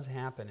what does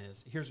happen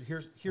is here's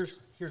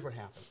what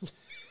happens.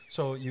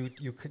 So you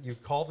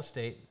call the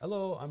state,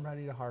 hello, I'm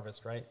ready to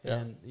harvest, right? Yeah.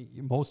 And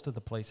most of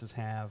the places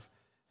have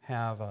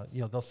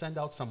they'll send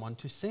out someone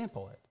to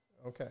sample it.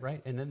 Okay.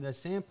 Right? And then they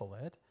sample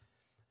it.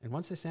 And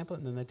once they sample it,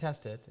 and then they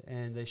test it,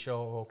 and they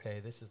show,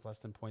 okay, this is less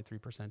than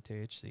 0.3%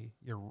 THC.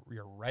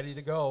 You're ready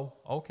to go.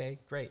 Okay,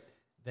 great.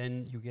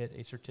 Then you get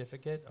a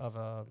certificate of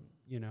of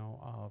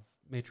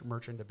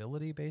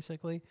merchantability,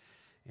 basically,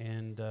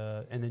 and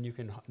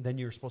then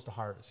you're supposed to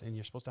harvest, and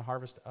you're supposed to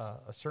harvest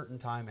a certain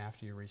time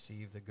after you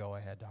receive the go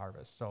ahead to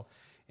harvest. So,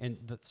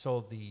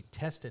 so the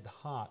tested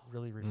hot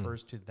really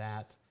refers to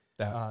that.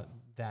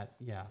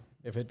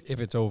 If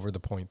it's over the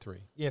 0.3.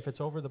 Yeah, if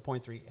it's over the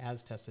 0.3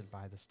 as tested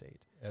by the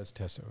state. As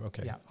tested,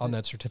 okay. Yeah. On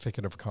that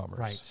certificate of commerce.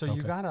 Right. So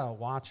you got to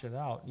watch it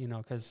out,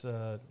 because,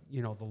 the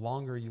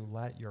longer you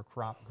let your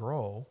crop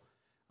grow,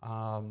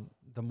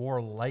 the more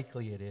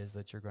likely it is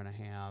that you're going to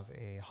have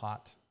a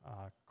hot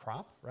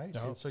crop, right?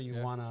 Oh, and so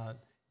you want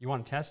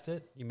to test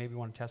it. You maybe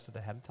want to test it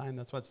ahead of time.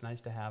 That's why it's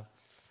nice to have,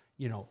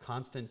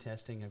 constant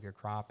testing of your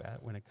crop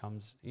when it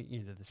comes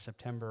into the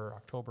September,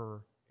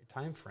 October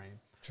time frame.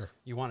 Sure.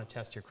 You want to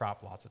test your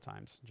crop lots of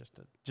times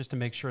just to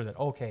make sure that,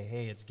 okay,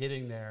 hey, it's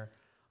getting there.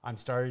 I'm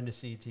starting to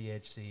see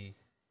THC.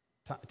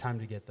 Time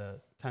to get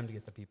the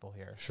people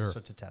here. Sure. So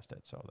to test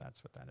it. So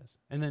that's what that is.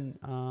 And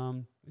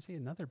then we see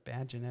another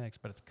bad genetics,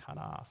 but it's cut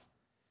off.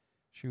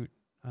 Shoot,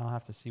 I'll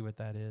have to see what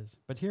that is.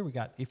 But here we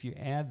got, if you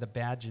add the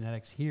bad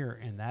genetics here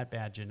and that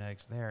bad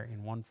genetics there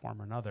in one form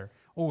or another.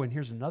 Oh, and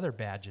here's another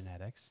bad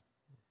genetics.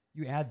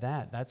 You add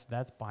that.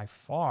 That's by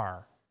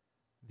far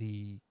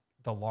the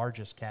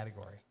largest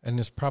category. And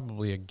it's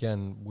probably,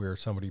 again, where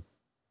somebody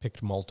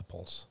picked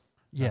multiples.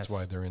 Yes. That's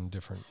why they're in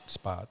different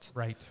spots.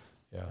 Right.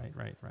 Yeah.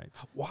 Right.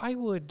 Why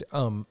would,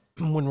 when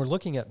we're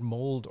looking at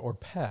mold or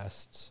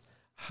pests,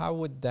 how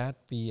would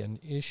that be an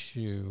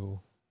issue?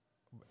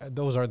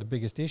 Those are the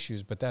biggest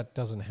issues, but that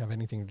doesn't have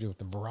anything to do with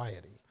the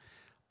variety.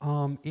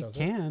 It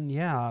can,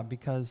 yeah,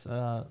 because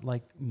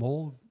like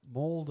mold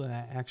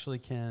actually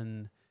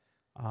can,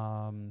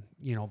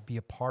 be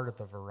a part of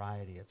the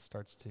variety. It's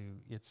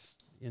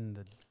in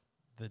the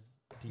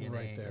DNA.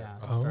 Right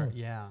there.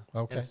 Yeah.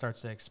 Okay. And it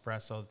starts to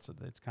express, so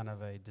it's kind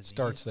of a disease.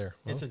 Starts there.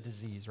 It's a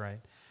disease, right?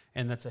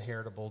 And that's a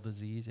heritable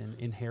disease and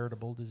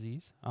inheritable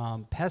disease.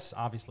 Pests,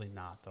 obviously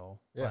not, though.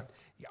 Yeah. But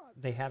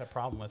they had a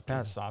problem with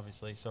pests,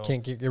 obviously. So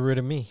can't get rid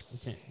of me.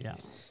 Yeah.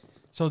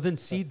 So then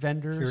seed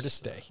vendors here to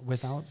stay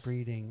without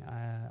breeding.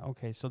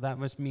 Okay, so that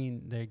must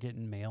mean they're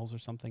getting males or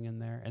something in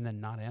there and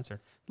then not answer.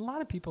 A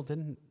lot of people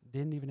didn't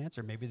even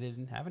answer. Maybe they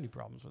didn't have any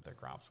problems with their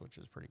crops, which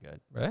is pretty good.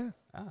 Yeah.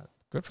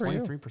 Good for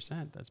you.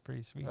 23%. That's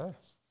pretty sweet.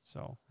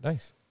 So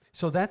nice.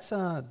 So that's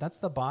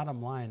the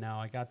bottom line.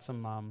 Now I got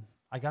some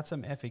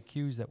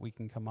FAQs that we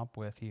can come up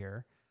with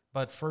here.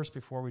 But first,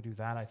 before we do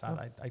that, I thought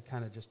I'd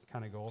kind of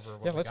go over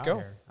what we got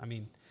here. I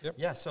mean,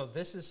 so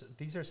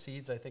these are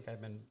seeds. I think I've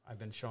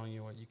been showing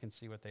you what you can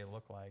see what they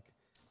look like.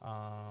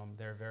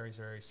 They're very,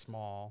 very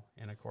small,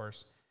 and of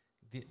course,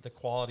 the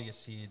quality of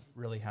seed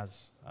really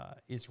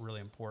is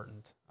really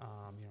important.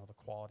 The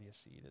quality of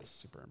seed is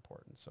super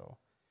important. So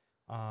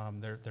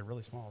they're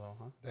really small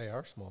though, huh? They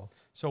are small.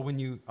 So when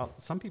you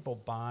some people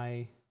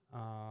buy,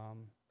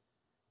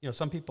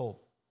 some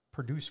people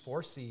produce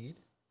for seed,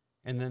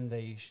 and then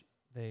they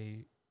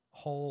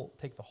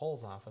take the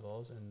hulls off of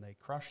those and they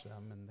crush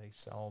them and they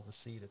sell the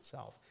seed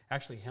itself.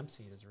 Actually, hemp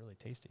seed is really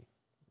tasty.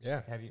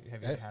 Yeah. Have you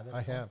had it?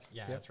 I have.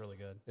 Yeah, it's really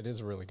good. It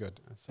is really good.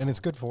 And it's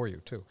good for you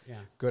too. Yeah.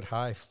 Good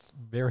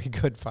very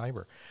good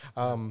fiber.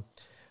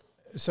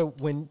 So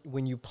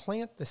when you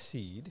plant the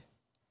seed,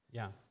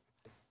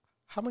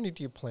 how many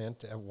do you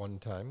plant at one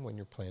time when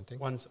you're planting?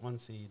 One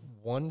seed.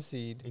 One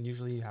seed. And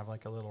usually you have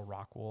like a little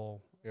rock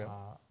wool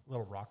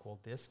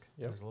disc.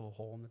 There's a little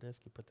hole in the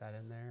disc. You put that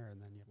in there, and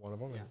then one of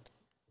them. Yeah.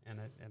 And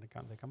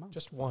they come out.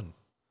 Just one.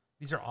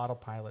 These are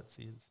autopilot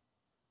seeds.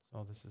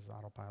 So this is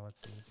autopilot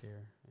seeds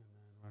here. And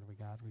then what do we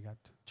got? We got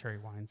cherry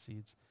wine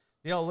seeds.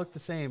 They all look the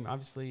same.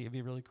 Obviously, it'd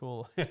be really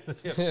cool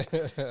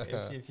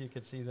if you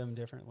could see them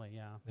differently.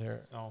 Yeah.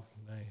 They're so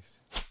nice.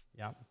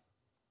 Yeah.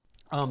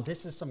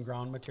 This is some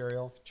ground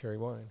material. Cherry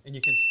wine. And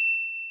you can,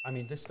 I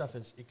mean, this stuff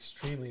is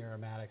extremely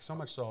aromatic, so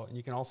much so, and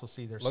you can also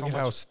see there's Look so at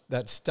much. how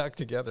that's stuck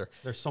together.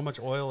 There's so much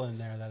oil in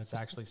there that it's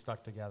actually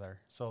stuck together.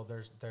 So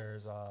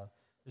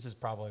this is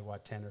probably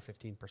what 10 or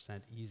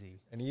 15% easy.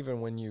 And even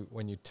when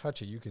you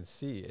touch it, you can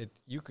see it.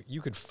 You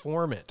could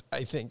form it.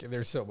 I think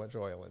there's so much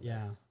oil in there.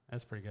 Yeah,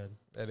 that's pretty good.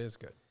 That is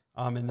good.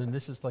 And then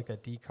this is like a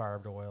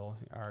decarbed oil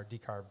or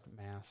decarbed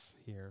mass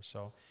here.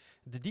 So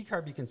the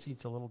decarb, you can see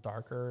it's a little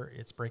darker.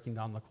 It's breaking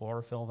down the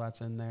chlorophyll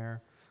that's in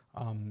there.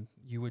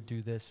 You would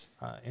do this,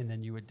 and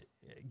then you would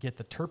get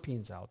the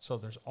terpenes out. So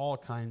there's all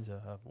kinds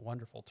of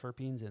wonderful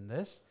terpenes in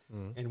this.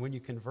 And when you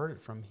convert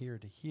it from here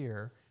to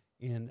here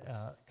in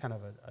kind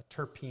of a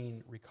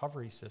terpene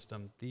recovery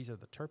system, these are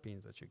the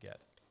terpenes that you get.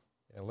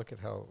 Yeah, look at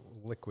how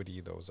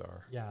liquidy those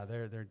are. Yeah,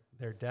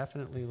 they're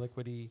definitely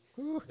liquidy.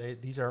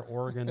 These are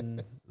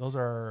Oregon. Those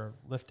are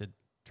lifted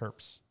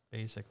terps,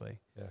 basically.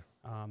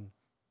 Yeah.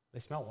 They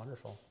smell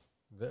wonderful.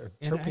 The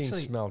terpenes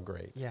actually smell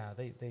great. Yeah,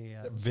 they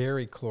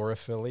very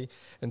chlorophyll-y.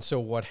 And so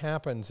what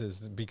happens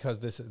is because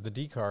the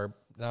decarb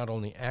not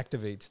only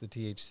activates the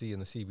THC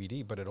and the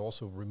CBD, but it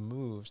also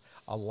removes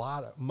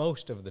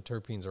most of the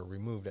terpenes are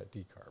removed at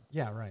decarb.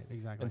 Yeah, right,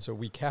 exactly. And so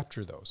we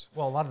capture those.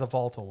 Well, a lot of the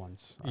volatile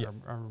ones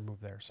are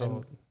removed there.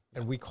 So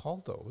and we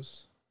call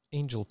those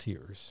angel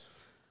tears.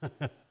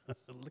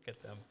 Look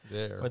at them.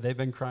 There. But they've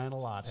been crying a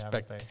lot,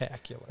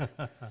 spectacular.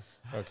 haven't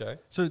they? Okay.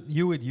 So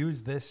you would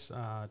use this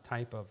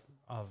type of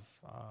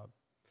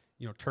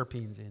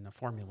terpenes in a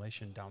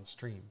formulation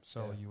downstream.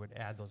 So you would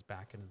add those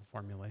back into the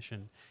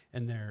formulation,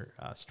 and they're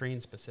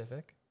strain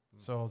specific,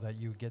 so that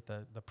you get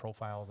the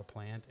profile of the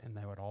plant, and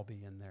they would all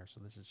be in there.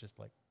 So this is just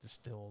like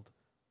distilled,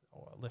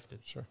 lifted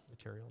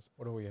materials.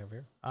 What do we have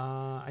here?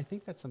 I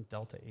think that's some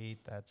Delta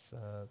 8.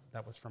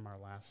 That was from our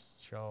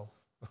last show.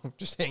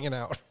 Just hanging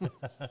out.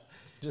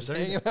 Just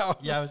hanging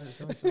out. Yeah,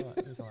 it was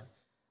a lot.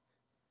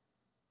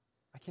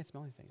 I can't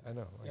smell anything. I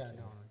know. Yeah,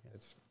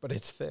 but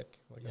it's thick.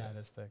 It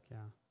is thick. Yeah.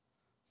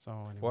 So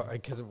anyway. Well,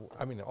 because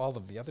all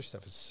of the other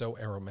stuff is so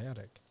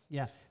aromatic.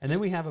 Yeah, and then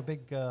we have a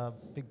big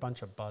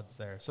bunch of buds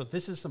there. So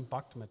this is some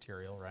bucked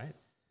material, right?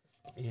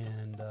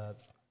 And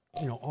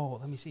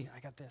let me see. I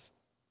got this.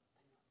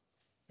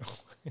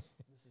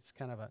 This is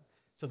kind of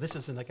so this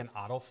isn't like an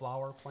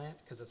autoflower plant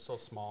because it's so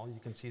small. You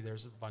can see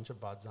there's a bunch of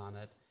buds on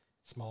it.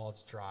 It's small.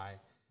 It's dry.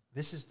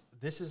 This is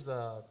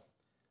the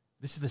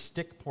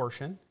stick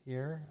portion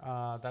here.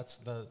 That's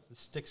the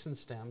sticks and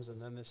stems,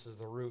 and then this is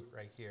the root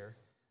right here.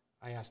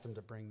 I asked him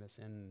to bring this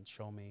in and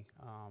show me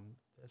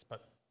this,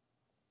 but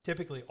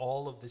typically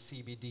all of the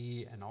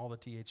CBD and all the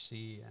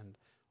THC and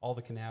all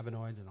the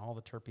cannabinoids and all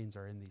the terpenes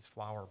are in these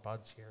flower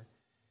buds here.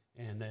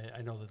 And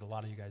I know that a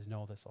lot of you guys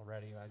know this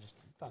already. I just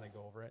thought I'd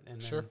go over it.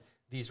 And then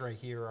these right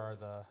here are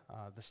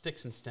the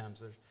sticks and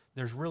stems.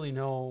 There's really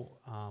no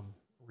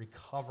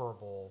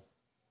recoverable,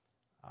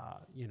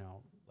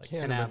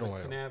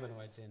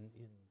 cannabinoids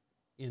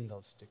in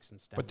those sticks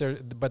and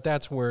stems. But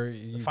that's where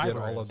you get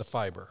all of the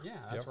fiber. Yeah,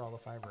 that's where all the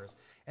fiber is.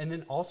 And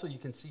then also you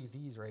can see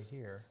these right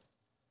here.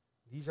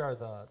 These are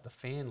the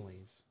fan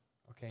leaves.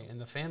 Okay, and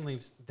the fan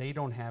leaves, they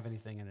don't have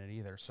anything in it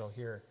either. So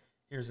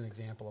here's an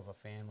example of a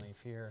fan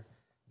leaf here.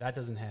 That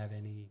doesn't have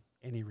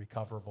any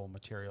recoverable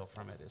material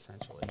from it,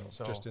 essentially.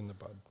 So just in the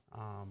bud.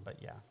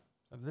 But yeah,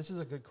 so this is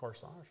a good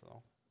corsage,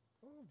 though.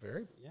 Oh,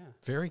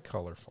 very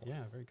colorful.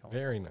 Yeah, very colorful.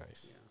 Very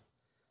nice. Yeah.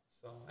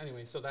 So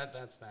anyway, so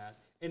that's that.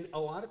 And a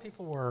lot of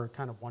people were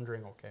kind of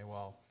wondering, okay,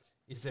 well,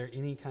 is there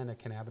any kind of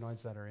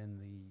cannabinoids that are in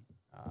the,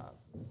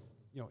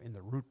 in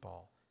the root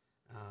ball?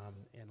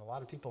 And a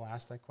lot of people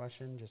ask that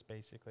question just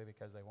basically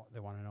because they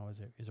want to know, is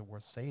it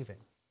worth saving?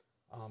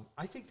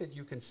 I think that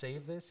you can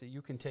save this.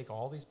 You can take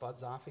all these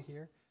buds off of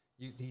here.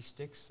 These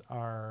sticks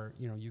are,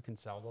 you can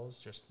sell those,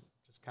 just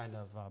kind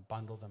of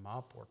bundle them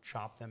up or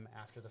chop them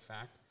after the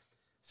fact.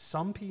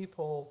 Some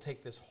people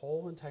take this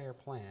whole entire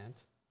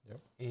plant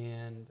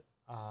and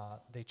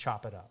they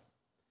chop it up.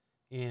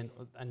 And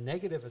a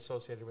negative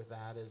associated with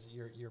that is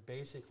you're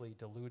basically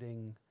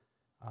diluting,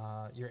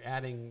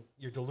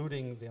 you're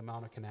diluting the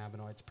amount of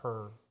cannabinoids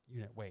per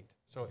unit weight.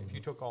 So if you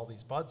took all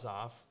these buds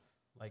off,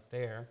 like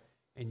there,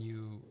 and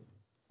you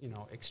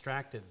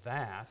extracted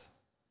that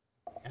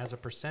as a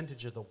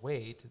percentage of the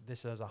weight,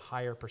 this has a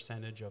higher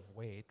percentage of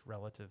weight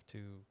relative to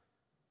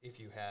if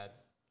you had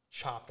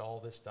chopped all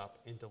this stuff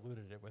and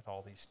diluted it with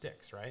all these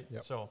sticks, right?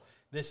 Yep. So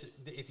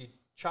if you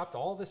chopped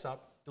all this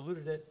up,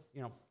 diluted it,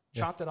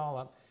 chopped it all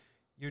up,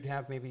 you'd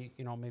have maybe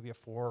a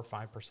 4 or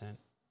 5%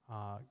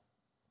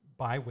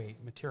 by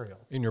weight material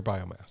in your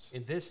biomass.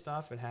 In this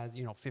stuff, it has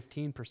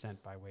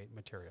 15% by weight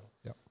material.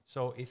 Yep.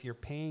 So if you're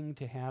paying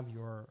to have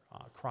your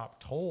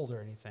crop tolled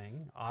or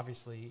anything,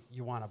 obviously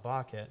you want to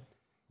bucket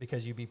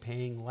because you'd be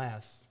paying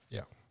less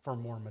for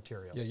more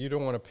material. Yeah, you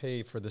don't want to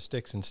pay for the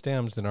sticks and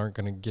stems that aren't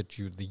going to get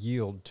you the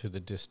yield to the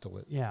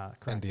distillate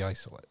correct. and the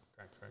isolate.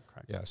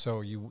 Correct. Yeah,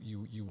 so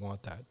you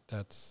want that.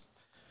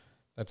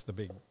 That's the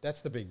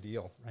big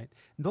deal. Right.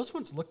 And those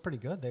ones look pretty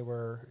good. They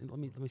were, let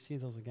me see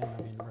those again.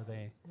 I mean, were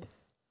they,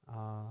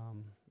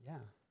 yeah.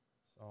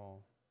 So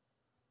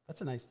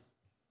that's a nice,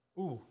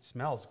 ooh,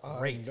 smells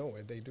great. No,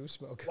 they do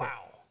smell good.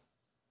 Wow.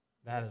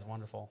 That is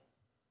wonderful.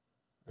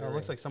 It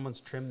looks like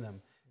someone's trimmed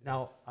them.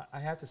 Now, I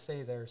have to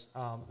say there's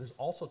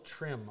also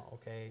trim,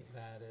 okay,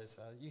 that is,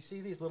 you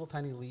see these little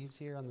tiny leaves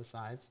here on the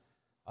sides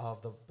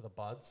of the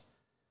buds.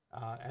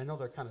 I know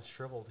they're kind of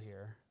shriveled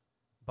here,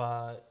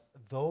 but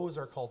those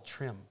are called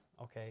trim,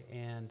 okay,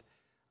 and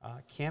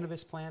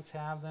cannabis plants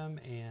have them,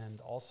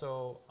 and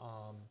also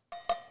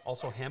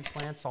hemp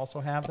plants also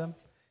have them.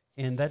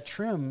 And that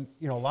trim,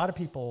 you know, a lot of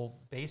people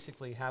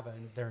basically have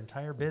their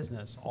entire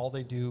business, all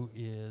they do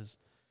is,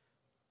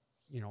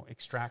 you know,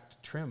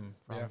 extract trim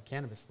from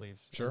cannabis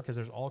leaves. Sure. Because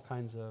there's all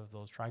kinds of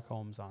those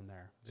trichomes on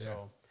there. Yeah.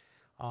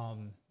 So,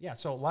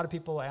 so a lot of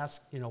people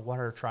ask, you know, what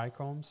are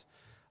trichomes?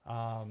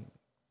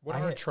 What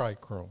are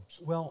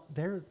trichomes? Well,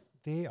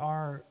 they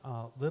are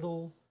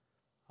little...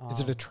 is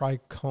it a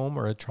trichome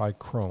or a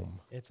trichrome?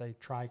 It's a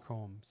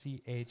trichome,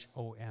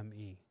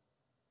 C-H-O-M-E,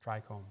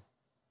 trichome.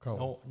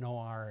 Comb. No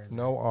R.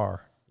 No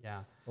R.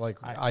 Yeah. Like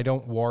I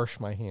don't wash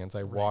my hands.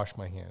 I wash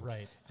my hands.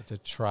 Right. It's a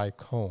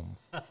trichome.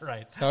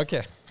 Right.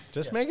 Okay.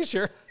 Just making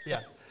sure.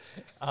 Yeah.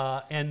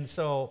 And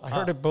so... I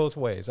heard it both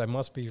ways. I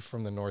must be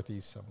from the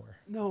Northeast somewhere.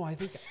 No, I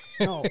think...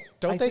 No.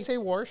 Don't they say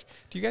wash?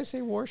 Do you guys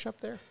say wash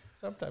up there?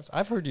 Sometimes.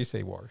 I've heard you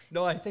say wash.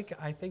 No, I think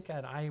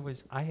that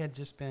I had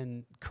just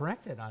been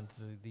corrected on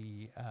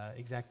the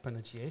exact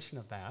pronunciation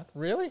of that.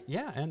 Really?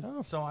 Yeah,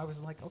 and so I was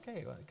like,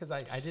 okay, because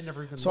I didn't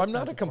ever even... So I'm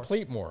not a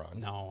complete moron.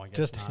 No, I guess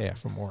just not.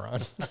 half a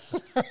moron.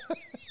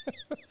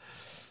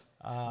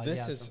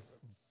 This is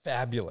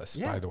fabulous,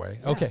 by the way.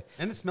 Yeah. Okay.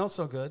 And it smells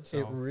so good. So.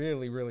 It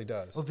really, really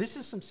does. Well, this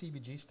is some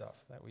CBG stuff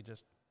that we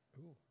just...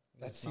 Ooh,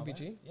 that's CBG?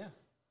 That? Yeah.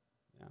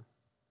 Yeah.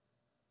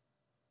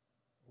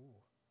 Ooh.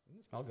 Doesn't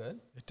it smell good?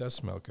 It does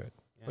smell good.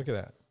 Yeah. Look at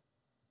that.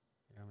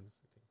 Yeah, I'm going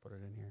to put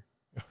it in here.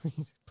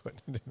 He's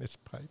putting it in his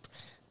pipe.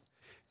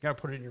 You got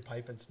to put it in your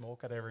pipe and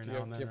smoke it every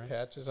now and then, do you have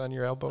patches on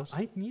your elbows?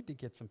 I need to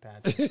get some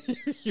patches.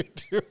 You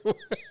do?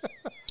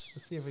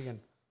 Let's see if we can...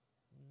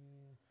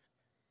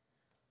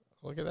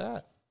 Look at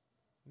that.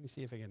 Let me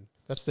see if I can...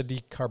 That's the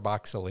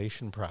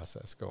decarboxylation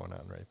process going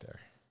on right there.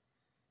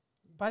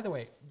 By the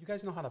way, you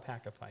guys know how to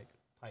pack a pipe.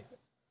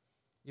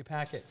 You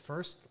pack it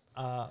first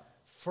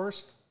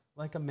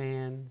like a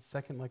man,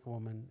 second like a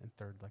woman, and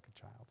third like a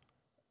child.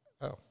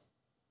 Oh.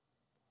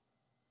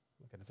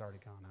 Look at it's already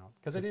gone out.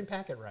 Because I didn't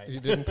pack it right.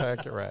 You didn't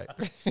pack it right.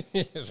 But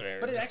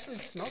it actually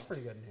smells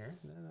pretty good in here,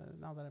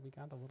 now that we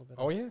got a little bit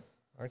of yeah.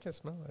 I can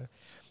smell it.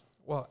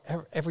 Well,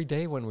 every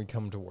day when we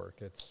come to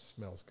work, it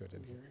smells good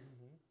in here.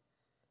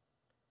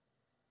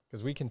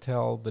 Because we can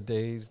tell the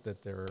days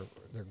that they're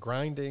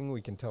grinding.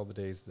 We can tell the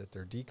days that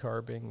they're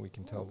decarbing. We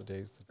can tell the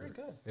days that very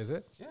good. Is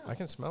it? Yeah. I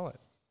can smell it.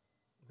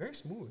 Very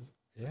smooth.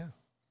 Yeah.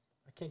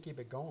 I can't keep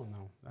it going,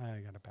 though. I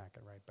got to pack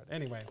it right. But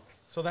anyway,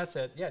 so that's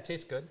it. Yeah, it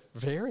tastes good.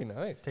 Very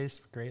nice.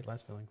 Tastes great.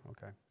 Less filling.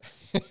 Okay.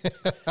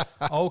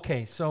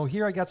 Okay, so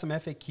here I got some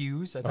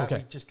FAQs. I thought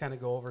we'd just kind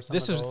of go over some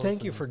of those.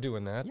 Thank you for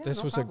doing that. Yeah,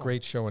 this was a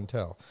great show and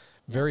tell.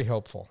 Very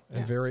helpful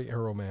and very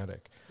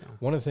aromatic. Yeah.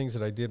 One of the things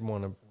that I did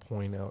want to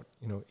point out,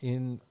 you know,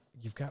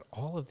 you've got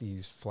all of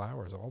these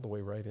flowers all the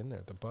way right in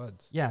there, the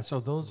buds. Yeah, so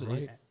those, so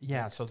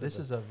this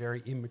is a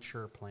very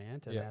immature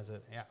plant, and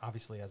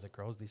obviously as it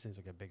grows, these things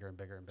will get bigger and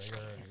bigger and bigger,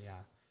 and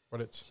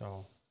But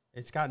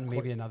it's gotten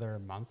maybe another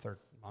month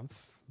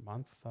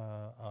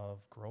of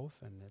growth,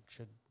 and it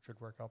should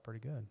work out pretty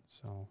good.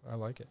 So I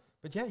like it.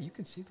 But yeah, you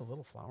can see the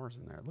little flowers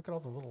in there. Look at all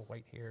the little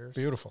white hairs.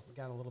 Beautiful. We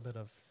got a little bit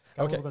of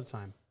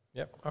time.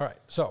 Yep. All right.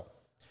 So,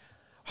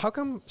 how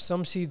come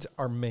some seeds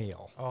are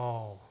male?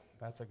 Oh,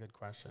 that's a good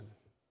question.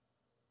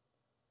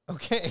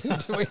 Okay.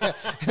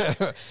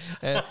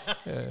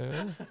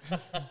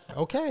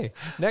 Okay.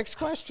 Next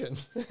question.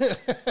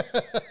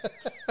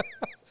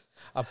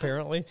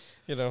 Apparently,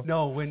 you know.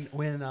 No, when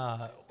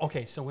a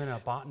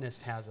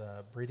botanist has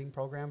a breeding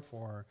program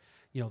for,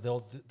 you know,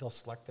 they'll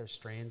select their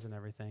strains and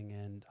everything,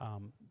 and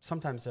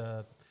sometimes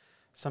you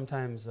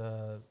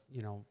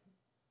know,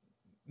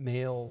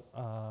 male,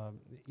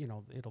 you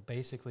know, it'll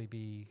basically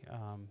be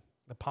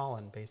the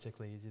pollen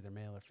basically is either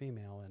male or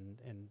female,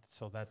 and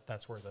so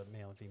that's where the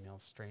male and female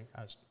strains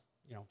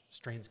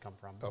come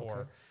from.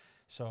 Okay.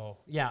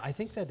 I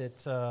think that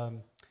it's. I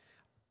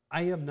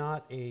am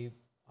not a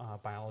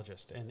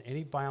biologist, and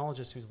any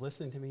biologist who's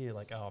listening to me, you're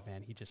like, oh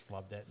man, he just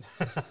flubbed it.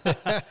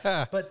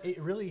 But it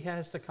really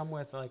has to come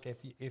with, like,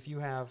 if you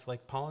have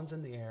like pollens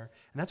in the air,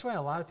 and that's why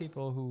a lot of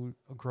people who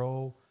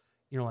grow,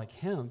 you know, like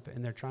hemp,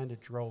 and they're trying to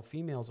grow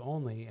females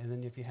only, and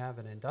then if you have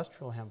an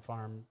industrial hemp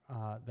farm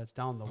that's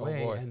down the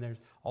way, and there's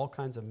all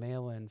kinds of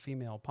male and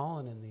female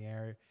pollen in the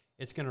air,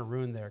 it's going to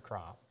ruin their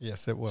crop.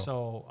 Yes, it will.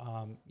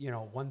 So, you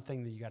know, one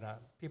thing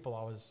that people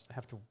always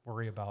have to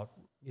worry about,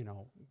 you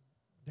know,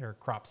 their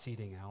crop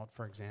seeding out,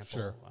 for example.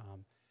 Sure.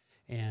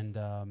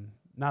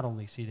 not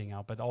only seeding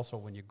out, but also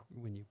when you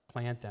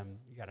plant them,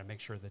 you got to make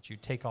sure that you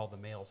take all the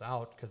males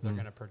out because they're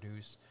going to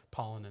produce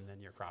pollen, and then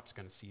your crop's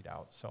going to seed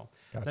out. So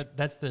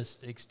that's the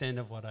extent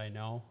of what I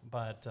know.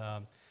 But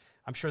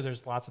I'm sure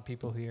there's lots of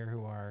people here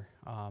who are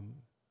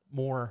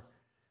more,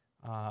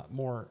 kind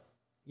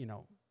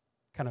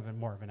of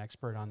more of an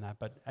expert on that.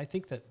 But I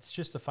think that it's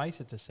just suffice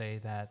it to say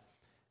that,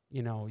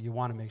 you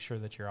want to make sure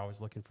that you're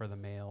always looking for the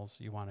males.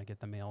 You want to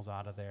get the males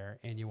out of there,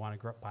 and you want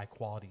to buy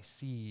quality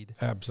seed.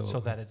 Absolutely. So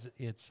that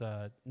it's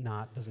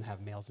doesn't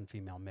have males and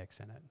female mix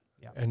in it.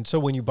 Yeah. And so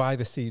when you buy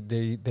the seed,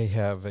 they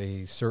have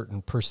a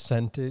certain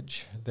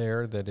percentage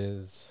there that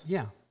is.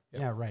 Yeah.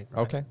 Yeah, right.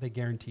 Okay. They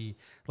guarantee,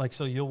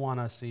 so you'll want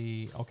to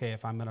see, okay,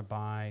 if I'm going to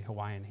buy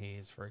Hawaiian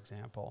Haze, for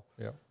example,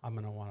 I'm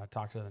going to want to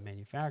talk to the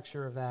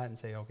manufacturer of that and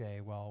say,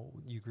 okay, well,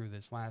 you grew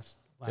this last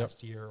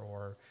year,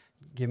 or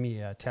give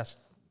me a test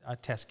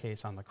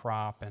case on the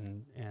crop,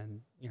 and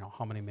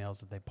how many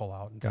males did they pull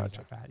out and things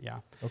like that. Yeah.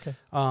 Okay.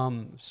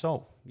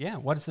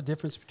 What is the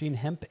difference between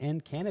hemp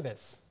and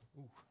cannabis?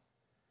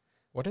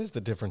 What is the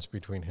difference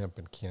between hemp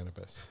and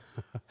cannabis?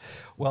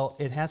 Well,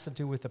 it has to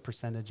do with the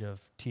percentage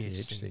of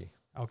THC.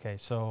 Okay,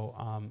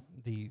 so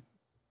the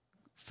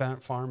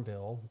Farm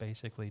Bill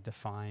basically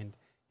defined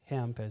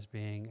hemp as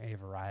being a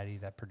variety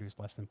that produced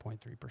less than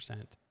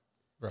 0.3%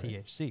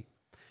 THC.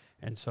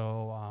 And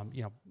so,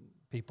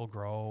 people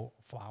grow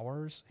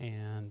flowers,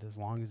 and as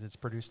long as it's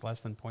produced less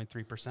than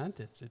 0.3%,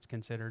 it's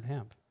considered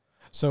hemp.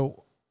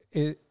 So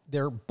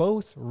they're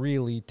both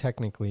really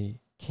technically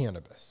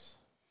cannabis.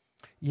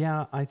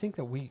 Yeah, I think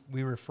that we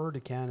refer to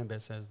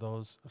cannabis as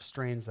those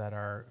strains that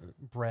are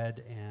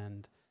bred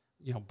and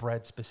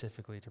bred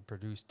specifically to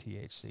produce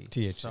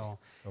THC. So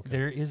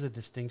there is a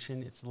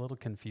distinction. It's a little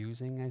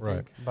confusing, I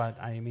think.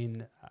 But I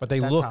mean, but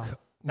they look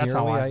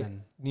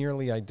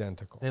nearly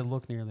identical. They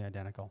look nearly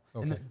identical.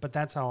 Okay. But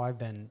that's how I've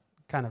been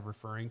kind of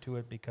referring to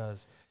it,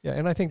 because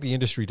and I think the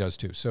industry does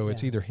too. So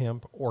it's either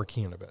hemp or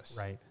cannabis.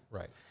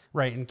 Right.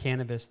 And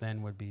cannabis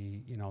then would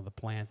be the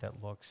plant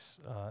that looks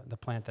the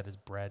plant that is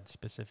bred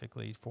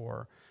specifically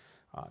for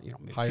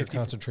maybe higher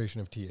concentration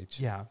of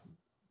THC. Yeah.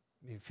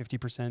 Maybe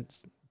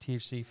 50%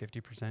 THC,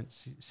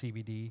 50%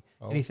 CBD,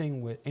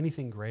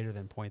 anything greater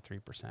than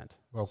 0.3%.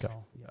 Okay,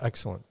 so,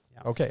 excellent.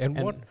 Yeah. Okay,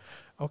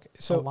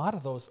 so a lot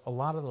of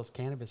those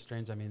cannabis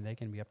strains, I mean, they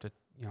can be up to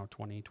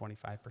 20,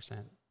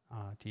 25%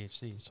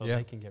 THC, so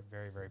they can get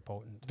very, very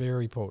potent.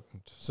 Very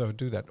potent. So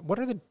do that. What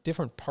are the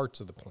different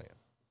parts of the plant?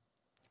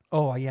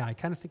 Oh yeah, I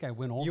kind of think I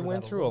went over. You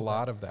went through a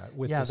lot of that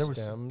with the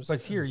stems.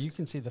 But here you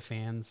can see the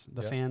fans.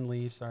 The fan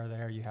leaves are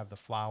there. You have the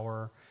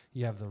flower.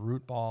 You have the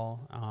root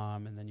ball,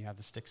 and then you have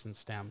the sticks and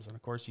stems. And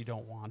of course, you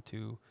don't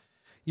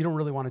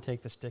really want to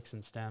take the sticks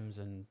and stems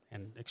and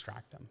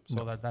extract them.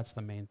 So that's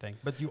the main thing.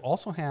 But you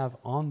also have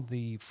on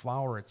the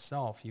flower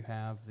itself, you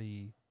have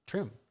the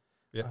trim.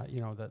 Yeah.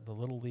 The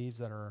little leaves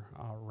that are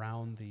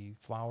around the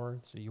flower.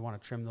 So you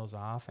want to trim those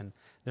off, and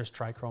there's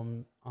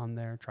trichomes on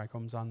there,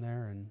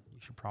 and you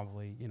should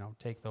probably,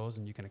 take those,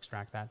 and you can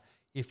extract that.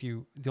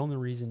 The only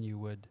reason you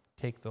would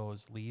take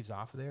those leaves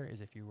off of there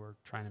is if you were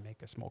trying to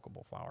make a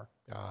smokable flower.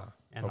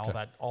 And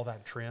all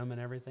that trim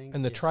and everything.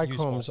 And the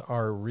trichomes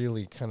are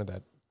really kind of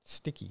that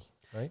sticky,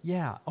 right?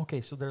 Yeah.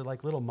 Okay. So they're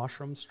like little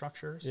mushroom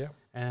structures. Yeah.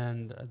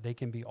 And they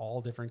can be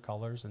all different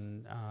colors,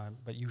 and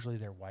but usually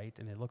they're white,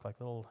 and they look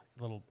like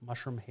little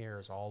mushroom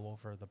hairs all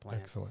over the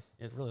plant. Excellent.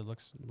 It really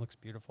looks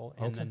beautiful.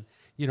 And then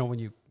when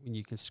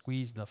you can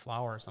squeeze the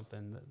flower or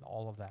something,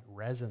 all of that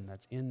resin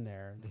that's in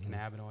there, the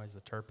cannabinoids, the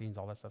terpenes,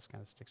 all that stuff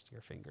kind of sticks to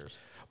your fingers.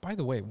 By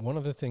the way, one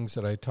of the things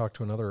that I talked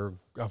to another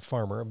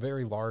farmer, a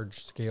very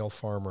large scale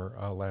farmer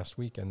last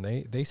week, and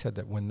they said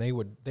that when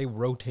they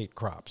rotate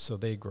crops, so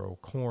they grow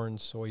corn,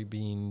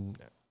 soybean,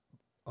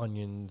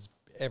 onions,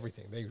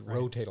 everything. They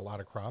rotate a lot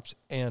of crops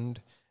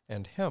and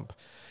hemp.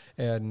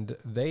 And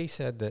they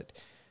said that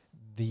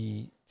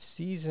the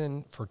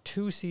season, for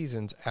 2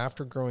 seasons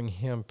after growing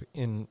hemp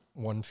in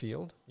one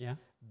field,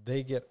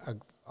 they get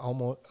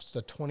almost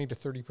a 20 to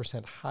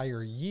 30%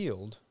 higher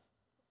yield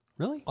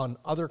on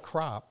other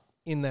crop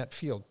in that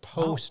field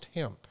post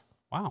hemp.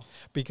 Wow.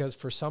 Because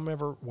for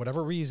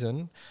whatever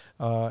reason,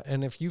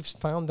 and if you've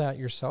found that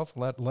yourself,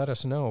 let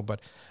us know.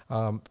 But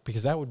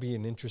because that would be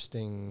an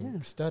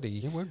interesting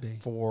study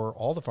for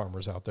all the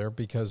farmers out there,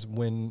 because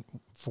when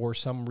for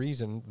some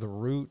reason the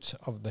roots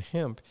of the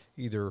hemp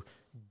either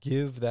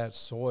give that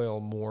soil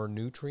more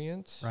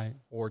nutrients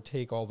or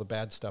take all the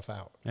bad stuff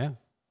out. Yeah.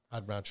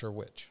 I'm not sure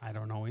which. I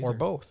don't know either. Or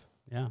both.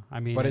 Yeah. I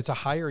mean, but it's a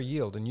higher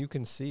yield, and you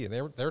can see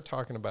they're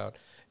talking about,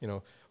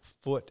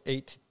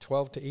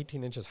 12 to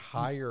 18 inches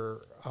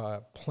higher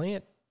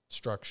plant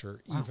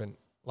structure, even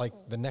like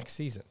the next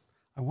season.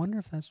 I wonder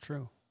if that's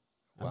true.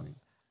 Well, I mean,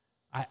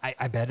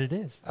 I bet it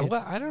is.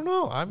 Well, I don't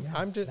know.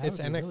 I'm just it's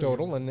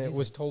anecdotal, really, and it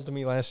was told to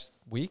me last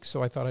week,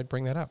 so I thought I'd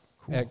bring that up.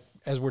 Cool.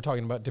 As we're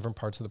talking about different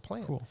parts of the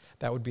plant. Cool.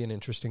 That would be an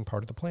interesting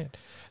part of the plant.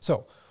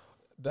 So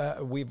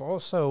we've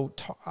also,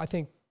 I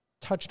think,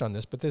 touched on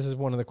this, but this is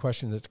one of the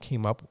questions that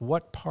came up.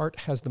 What part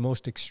has the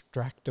most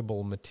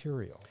extractable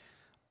material?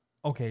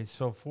 Okay,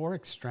 so for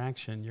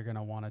extraction, you're going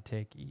to want to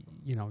take,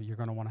 you're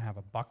going to want to have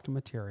a bucked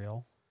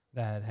material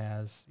that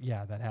has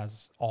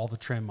all the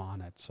trim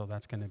on it. So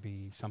that's going to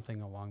be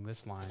something along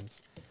this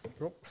lines.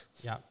 Oh.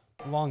 Yeah,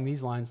 along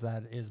these lines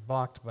that is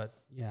bucked, but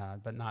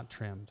not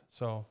trimmed.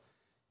 So,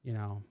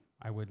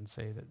 I wouldn't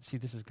say that. See,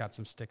 this has got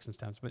some sticks and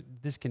stems, but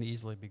this can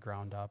easily be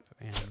ground up,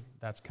 and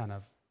that's kind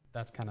of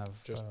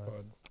just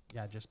bud.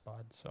 Yeah, just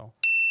bud. So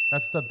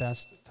that's the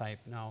best type.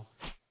 Now,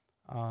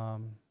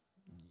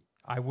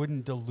 I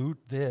wouldn't dilute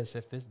this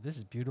if this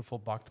is beautiful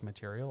bucked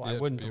material. Yeah, I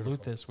wouldn't beautiful.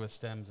 dilute this with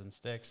stems and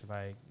sticks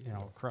by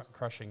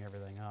crushing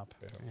everything up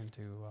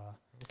into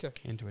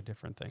a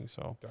different thing.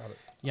 So got it.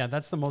 Yeah,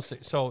 that's the most.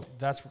 So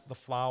that's the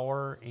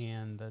flower,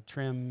 and the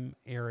trim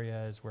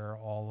area is where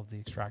all of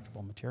the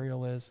extractable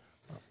material is,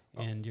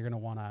 and you're going to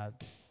want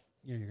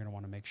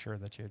to make sure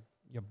that you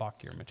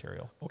buck your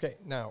material. Okay,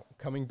 now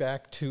coming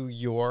back to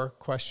your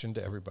question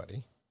to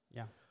everybody.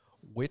 Yeah.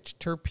 Which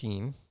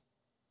terpene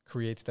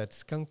creates that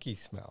skunky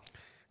smell?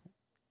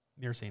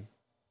 Myrcene.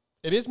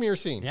 It is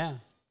myrcene. Yeah.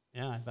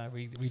 Yeah, I thought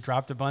we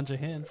dropped a bunch of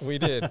hints. We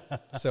did.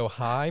 So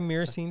high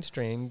myrcene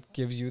strain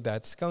gives you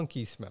that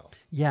skunky smell.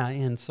 Yeah,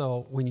 and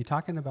so when you're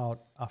talking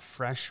about a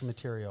fresh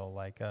material,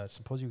 like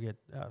suppose you get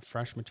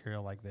fresh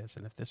material like this,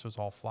 and if this was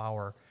all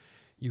flower,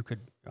 you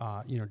could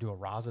do a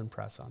rosin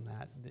press on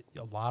that.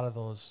 A lot of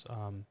those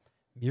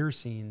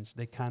myrcenes,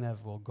 they kind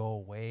of will go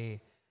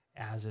away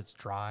as it's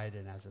dried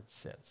and as it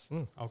sits.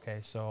 Okay,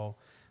 so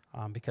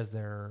because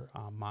they're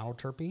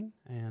monoterpene,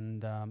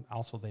 and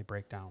also they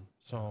break down.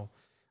 So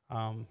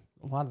a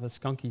lot of the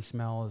skunky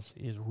smell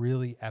is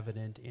really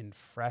evident in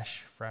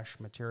fresh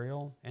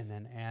material, and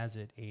then as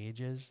it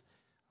ages,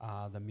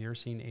 the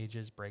myrcene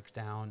ages, breaks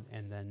down,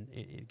 and then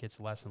it gets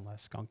less and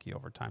less skunky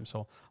over time.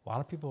 So a lot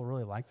of people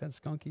really like that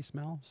skunky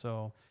smell.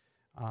 So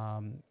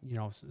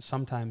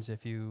sometimes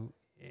if you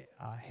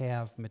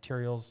have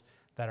materials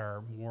that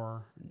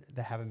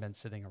haven't been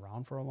sitting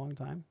around for a long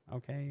time,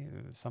 okay,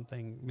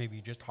 something maybe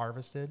you just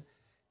harvested,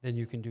 then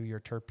you can do your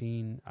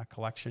terpene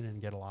collection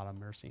and get a lot of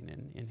myrcene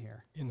in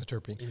here. In the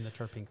terpene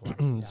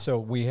collection. Yeah. So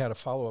we had a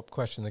follow-up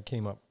question that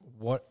came up.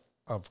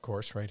 Of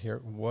course, right here,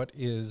 what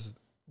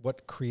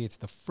creates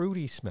the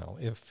fruity smell?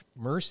 If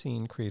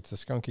myrcene creates the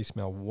skunky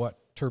smell, what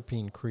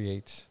terpene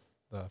creates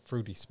the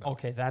fruity smell?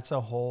 Okay, that's a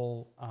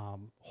whole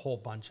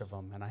bunch of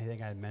them, and I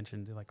think I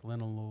mentioned like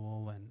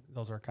linalool, and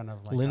those are kind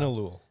of like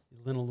linalool,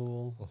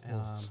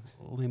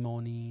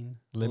 limonene,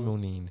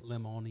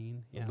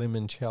 yeah,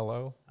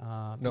 limoncello.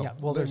 No, yeah,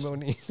 well,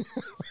 limonene.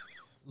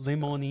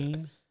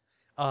 Limonene.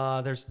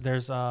 There's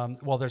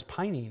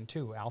pinene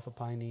too, alpha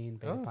pinene,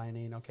 beta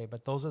pinene. Okay,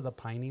 but those are the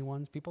piney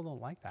ones. People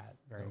don't like that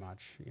very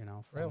much,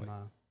 Really?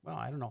 Well,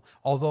 I don't know.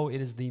 Although it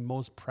is the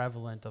most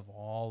prevalent of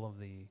all of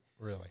the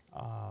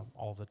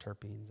all the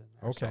terpenes in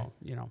there. Okay.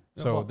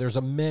 So, there's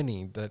a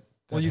many that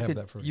have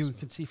that fruity smell. You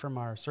could see from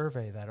our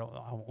survey that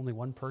only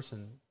one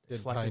person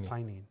selected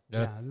pinene.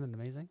 Yeah, isn't that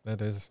amazing?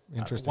 That is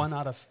interesting. 1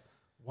 out of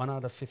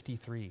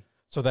 53.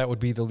 So that would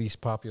be the least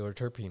popular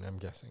terpene, I'm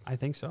guessing. I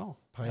think so.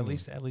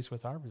 Pinene. At least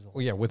with our results.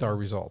 Well, yeah, with our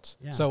results.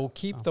 Yeah. So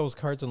keep those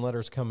cards and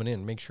letters coming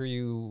in. Make sure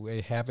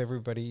you have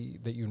everybody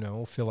that you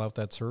know fill out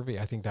that survey.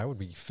 I think that would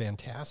be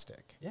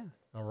fantastic. Yeah.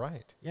 All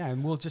right. Yeah,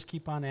 and we'll just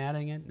keep on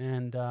adding it,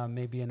 and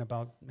maybe in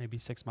about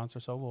 6 months or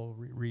so, we'll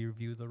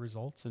review the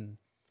results, and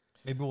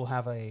maybe we'll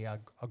have a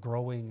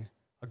growing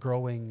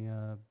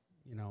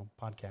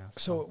podcast.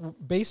 So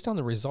based on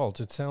the results,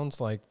 it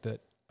sounds like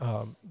that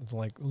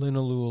like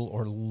linalool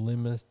or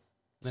limonene.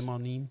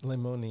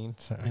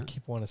 Sorry, yeah. I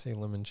keep wanting to say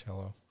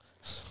limoncello.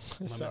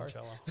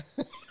 Limoncello.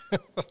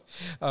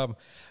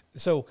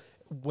 So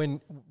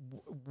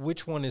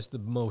which one is the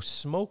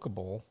most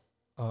smokable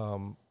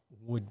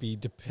would be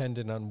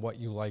dependent on what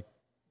you like,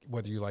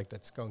 whether you like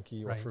that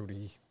skunky or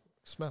fruity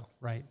smell.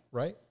 Right.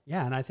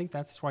 Yeah, and I think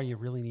that's why you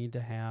really need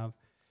to have,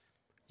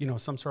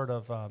 some sort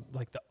of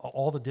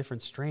all the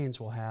different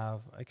strains will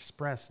have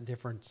express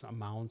different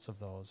amounts of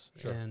those.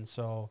 Sure. And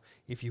so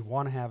if you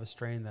want to have a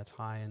strain that's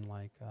high in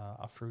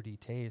a fruity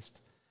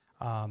taste,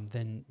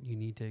 then you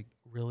need to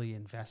really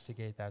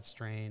investigate that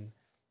strain.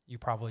 You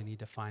probably need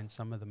to find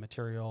some of the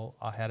material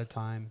ahead of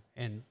time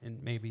and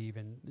maybe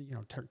even,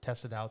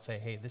 test it out, say,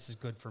 hey, this is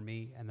good for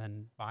me, and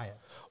then buy it.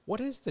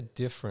 What is the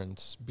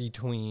difference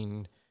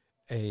between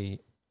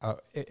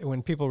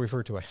when people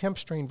refer to a hemp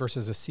strain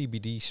versus a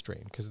CBD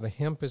strain? Because the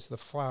hemp is the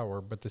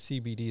flower, but the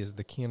CBD is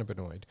the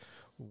cannabinoid.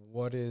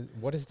 What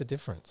is the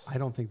difference? I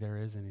don't think there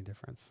is any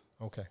difference.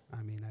 Okay.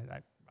 I mean,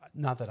 I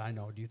not that I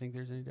know. Do you think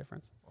there's any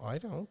difference? I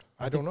don't.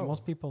 I don't know.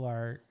 Most people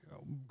are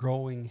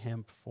growing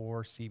hemp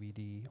for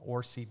CBD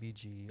or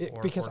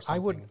CBG. Because I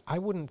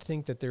wouldn't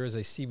think that there is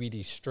a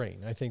CBD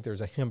strain. I think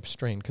there's a hemp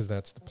strain because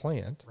that's the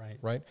plant.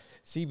 Right.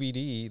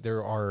 CBD,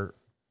 there are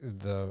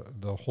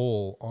the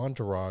whole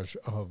entourage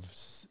of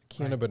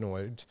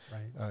cannabinoid,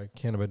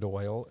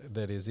 cannabidiol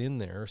that is in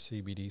there,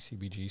 CBD,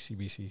 CBG,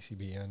 CBC,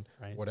 CBN,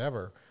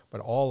 whatever.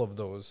 But all of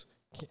those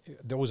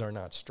are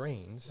not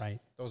strains. Right.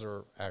 Those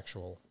are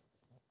actual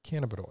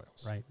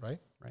cannabinoids. Right.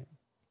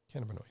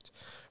 Cannabinoids.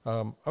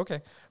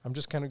 Okay, I'm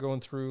just kind of going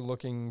through,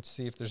 looking to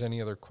see if there's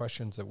any other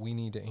questions that we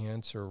need to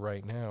answer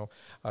right now.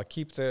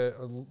 Keep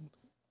the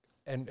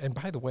and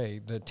by the way,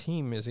 the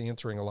team is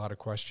answering a lot of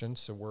questions,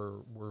 so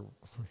we're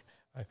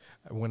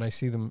when I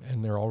see them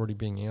and they're already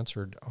being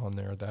answered on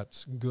there,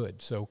 that's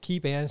good. So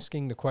keep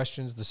asking the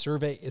questions. The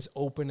survey is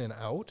open and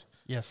out.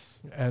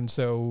 Yes, and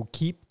so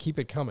keep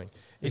it coming.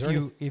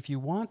 If you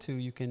want to,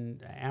 you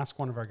can ask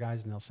one of our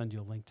guys, and they'll send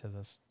you a link to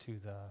the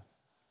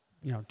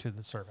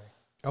survey.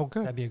 Oh,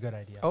 good. That'd be a good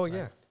idea. Oh, right?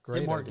 yeah.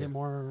 Great idea. Get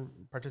more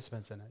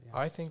participants in it. Yeah.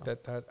 I think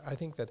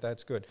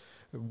that's good.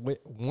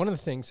 One of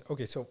the things,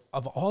 okay, so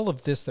of all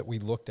of this that we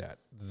looked at,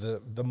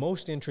 the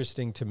most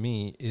interesting to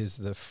me is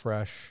the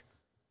fresh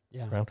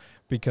ground,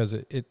 because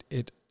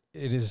it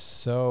is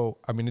so,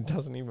 I mean, it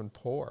doesn't even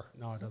pour.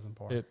 No, it doesn't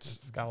pour.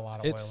 It's got a lot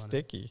of oil in it. It's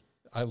sticky.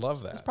 I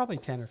love that. There's probably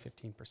 10 or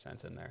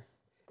 15% in there.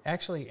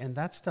 Actually, and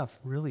that stuff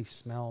really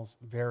smells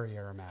very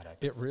aromatic.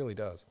 It really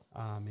does.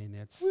 I mean,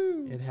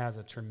 it has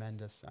a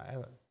tremendous,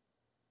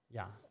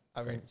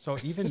 I mean, so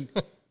even,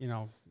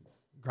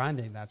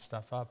 grinding that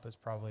stuff up is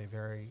probably a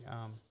very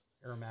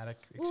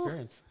aromatic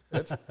experience.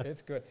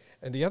 It's good.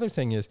 And the other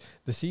thing is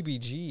the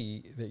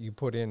CBG that you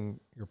put in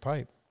your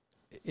pipe,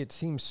 it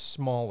seems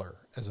smaller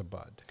as a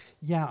bud.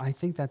 Yeah, I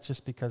think that's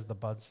just because the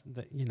buds,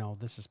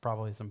 this is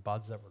probably some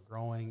buds that were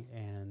growing,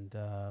 and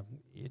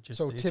it just.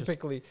 So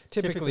typically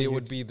it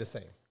would be the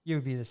same. You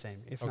would be the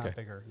same, if not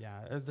bigger.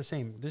 Yeah, the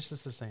same. This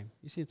is the same.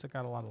 You see, it's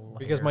got a lot of.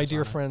 Because my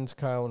dear friends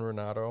Kyle and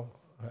Renato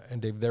and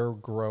Dave, they're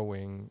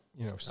growing,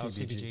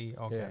 CBG.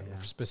 Okay,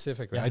 yeah.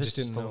 Specifically. Yeah, I just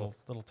didn't know.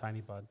 Little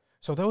tiny bud.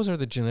 So those are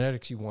the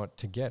genetics you want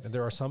to get. And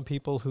there are some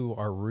people who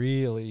are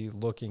really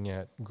looking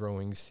at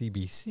growing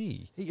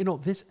CBC.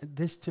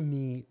 This to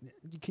me,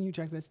 can you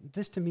check this?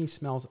 This to me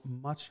smells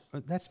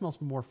that smells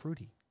more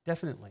fruity.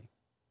 Definitely.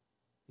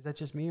 Is that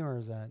just me, or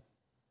is that?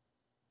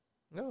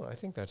 No, I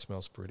think that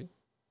smells fruity.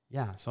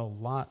 Yeah. So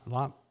lot,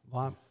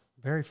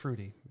 very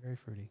fruity, very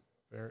fruity.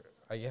 Very.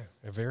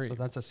 So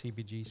that's a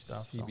CBG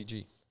stuff.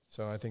 CBG.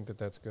 So I think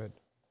that's good.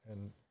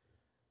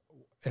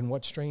 And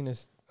what strain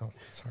is? Oh,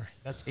 sorry.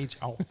 That's H.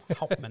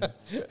 Hauptmann.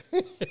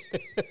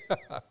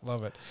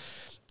 Love it.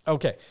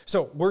 Okay,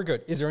 so we're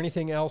good. Is there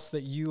anything else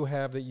that you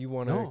have that you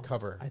want to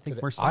cover? I think today?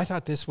 we're set. I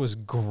thought this was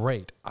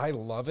great. I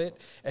love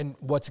it. And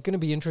what's going to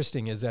be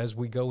interesting is as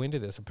we go into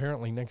this,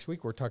 apparently next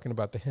week we're talking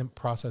about the hemp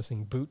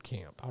processing boot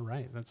camp. All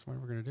right, that's what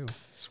we're going to do.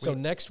 Sweet. So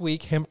next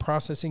week, hemp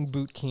processing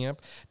boot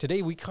camp.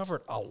 Today we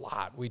covered a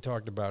lot. We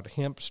talked about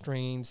hemp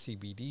strains,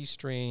 CBD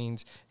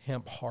strains,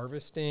 hemp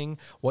harvesting,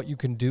 what you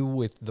can do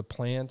with the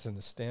plants and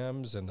the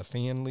stems and the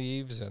fan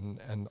leaves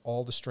and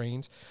all the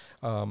strains.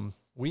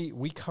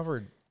 We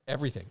covered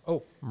everything.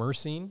 Oh,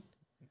 myrcene.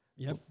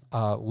 Yep.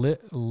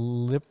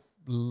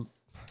 Linalool.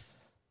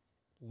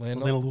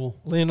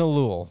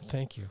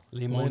 Thank you.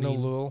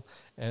 Linalool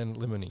and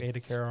limonene.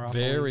 Beta-carotene.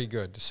 Very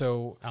good.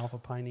 So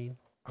alpha-pinene.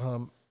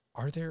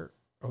 Are there?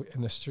 Oh,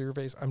 in the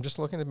surveys, I'm just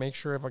looking to make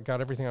sure I've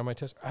got everything on my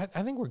test. I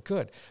think we're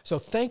good. So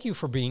thank you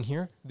for being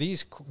here. The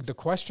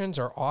questions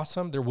are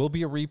awesome. There will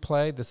be a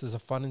replay. This is a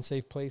fun and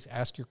safe place.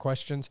 Ask your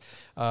questions.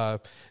 Our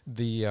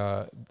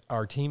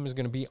team is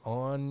going to be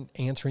on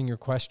answering your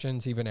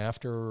questions even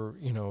after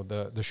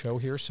the show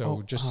here.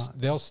 So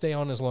they'll stay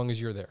on as long as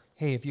you're there.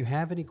 Hey, if you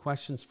have any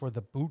questions for the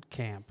boot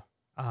camp,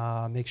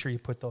 make sure you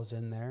put those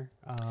in there.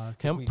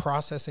 Hemp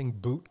processing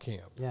boot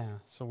camp. Yeah,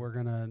 so we're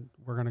gonna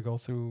go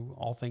through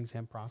all things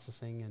hemp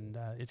processing, and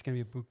it's gonna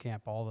be a boot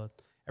camp.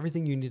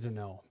 Everything you need to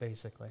know,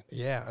 basically.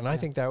 Yeah, and I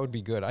think that would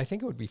be good. I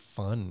think it would be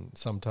fun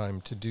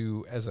sometime to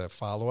do as a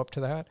follow up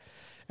to that,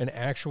 an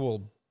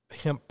actual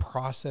hemp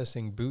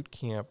processing boot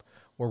camp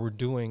where we're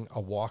doing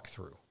a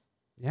walkthrough.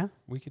 Yeah,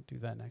 we could do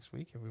that next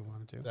week if we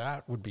wanted to.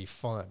 That would be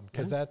fun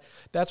because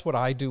that's what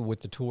I do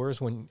with the tours.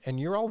 And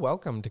you're all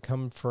welcome to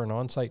come for an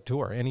on-site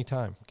tour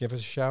anytime. Give us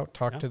a shout.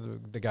 Talk to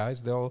the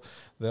guys. They'll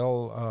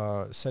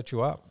set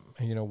you up.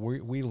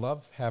 We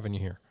love having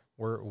you here.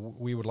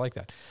 We would like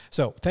that.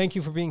 So thank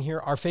you for being here.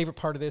 Our favorite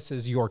part of this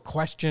is your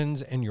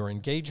questions and your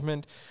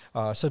engagement.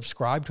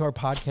 Subscribe to our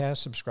podcast.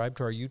 Subscribe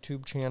to our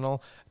YouTube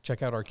channel.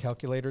 Check out our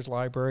calculators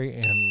library,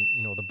 and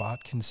the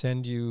bot can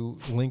send you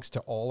links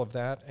to all of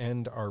that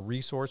and our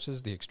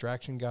resources: the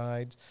extraction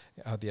guides,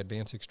 the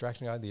advanced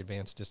extraction guide, the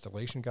advanced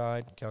distillation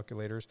guide,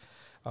 calculators.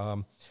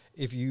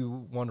 If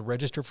you want to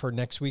register for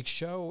next week's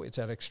show, it's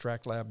at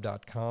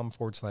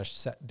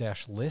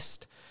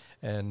extractlab.com/set-list.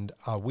 And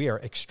we are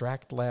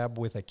Extract Lab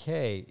with a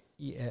K,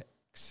 EXTRAKT.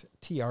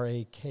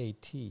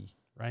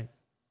 Right.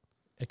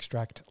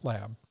 Extract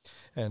Lab.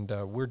 And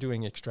we're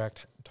doing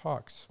Extract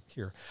Talks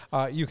here.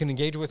 You can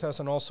engage with us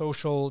on all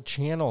social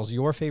channels,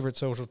 your favorite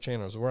social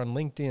channels. We're on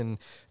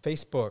LinkedIn,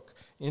 Facebook,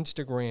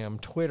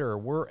 Instagram, Twitter.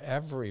 We're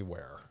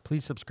everywhere.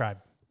 Please subscribe.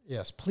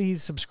 Yes,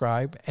 please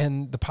subscribe.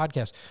 And the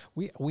podcast,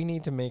 we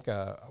need to make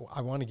I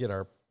want to get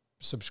our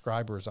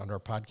subscribers on our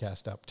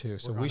podcast up too.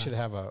 So we should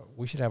have a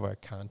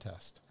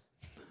contest.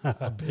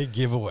 A big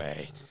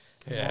giveaway.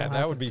 Yeah,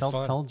 that would be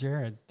fun. Tell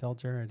Jared.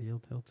 Jared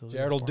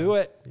will do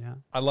it. Yeah.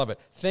 I love it.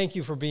 Thank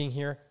you for being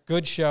here.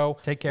 Good show.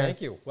 Take care.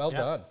 Thank you. Well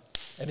done.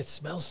 And it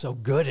smells so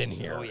good in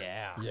here. Oh,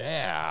 yeah.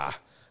 Yeah.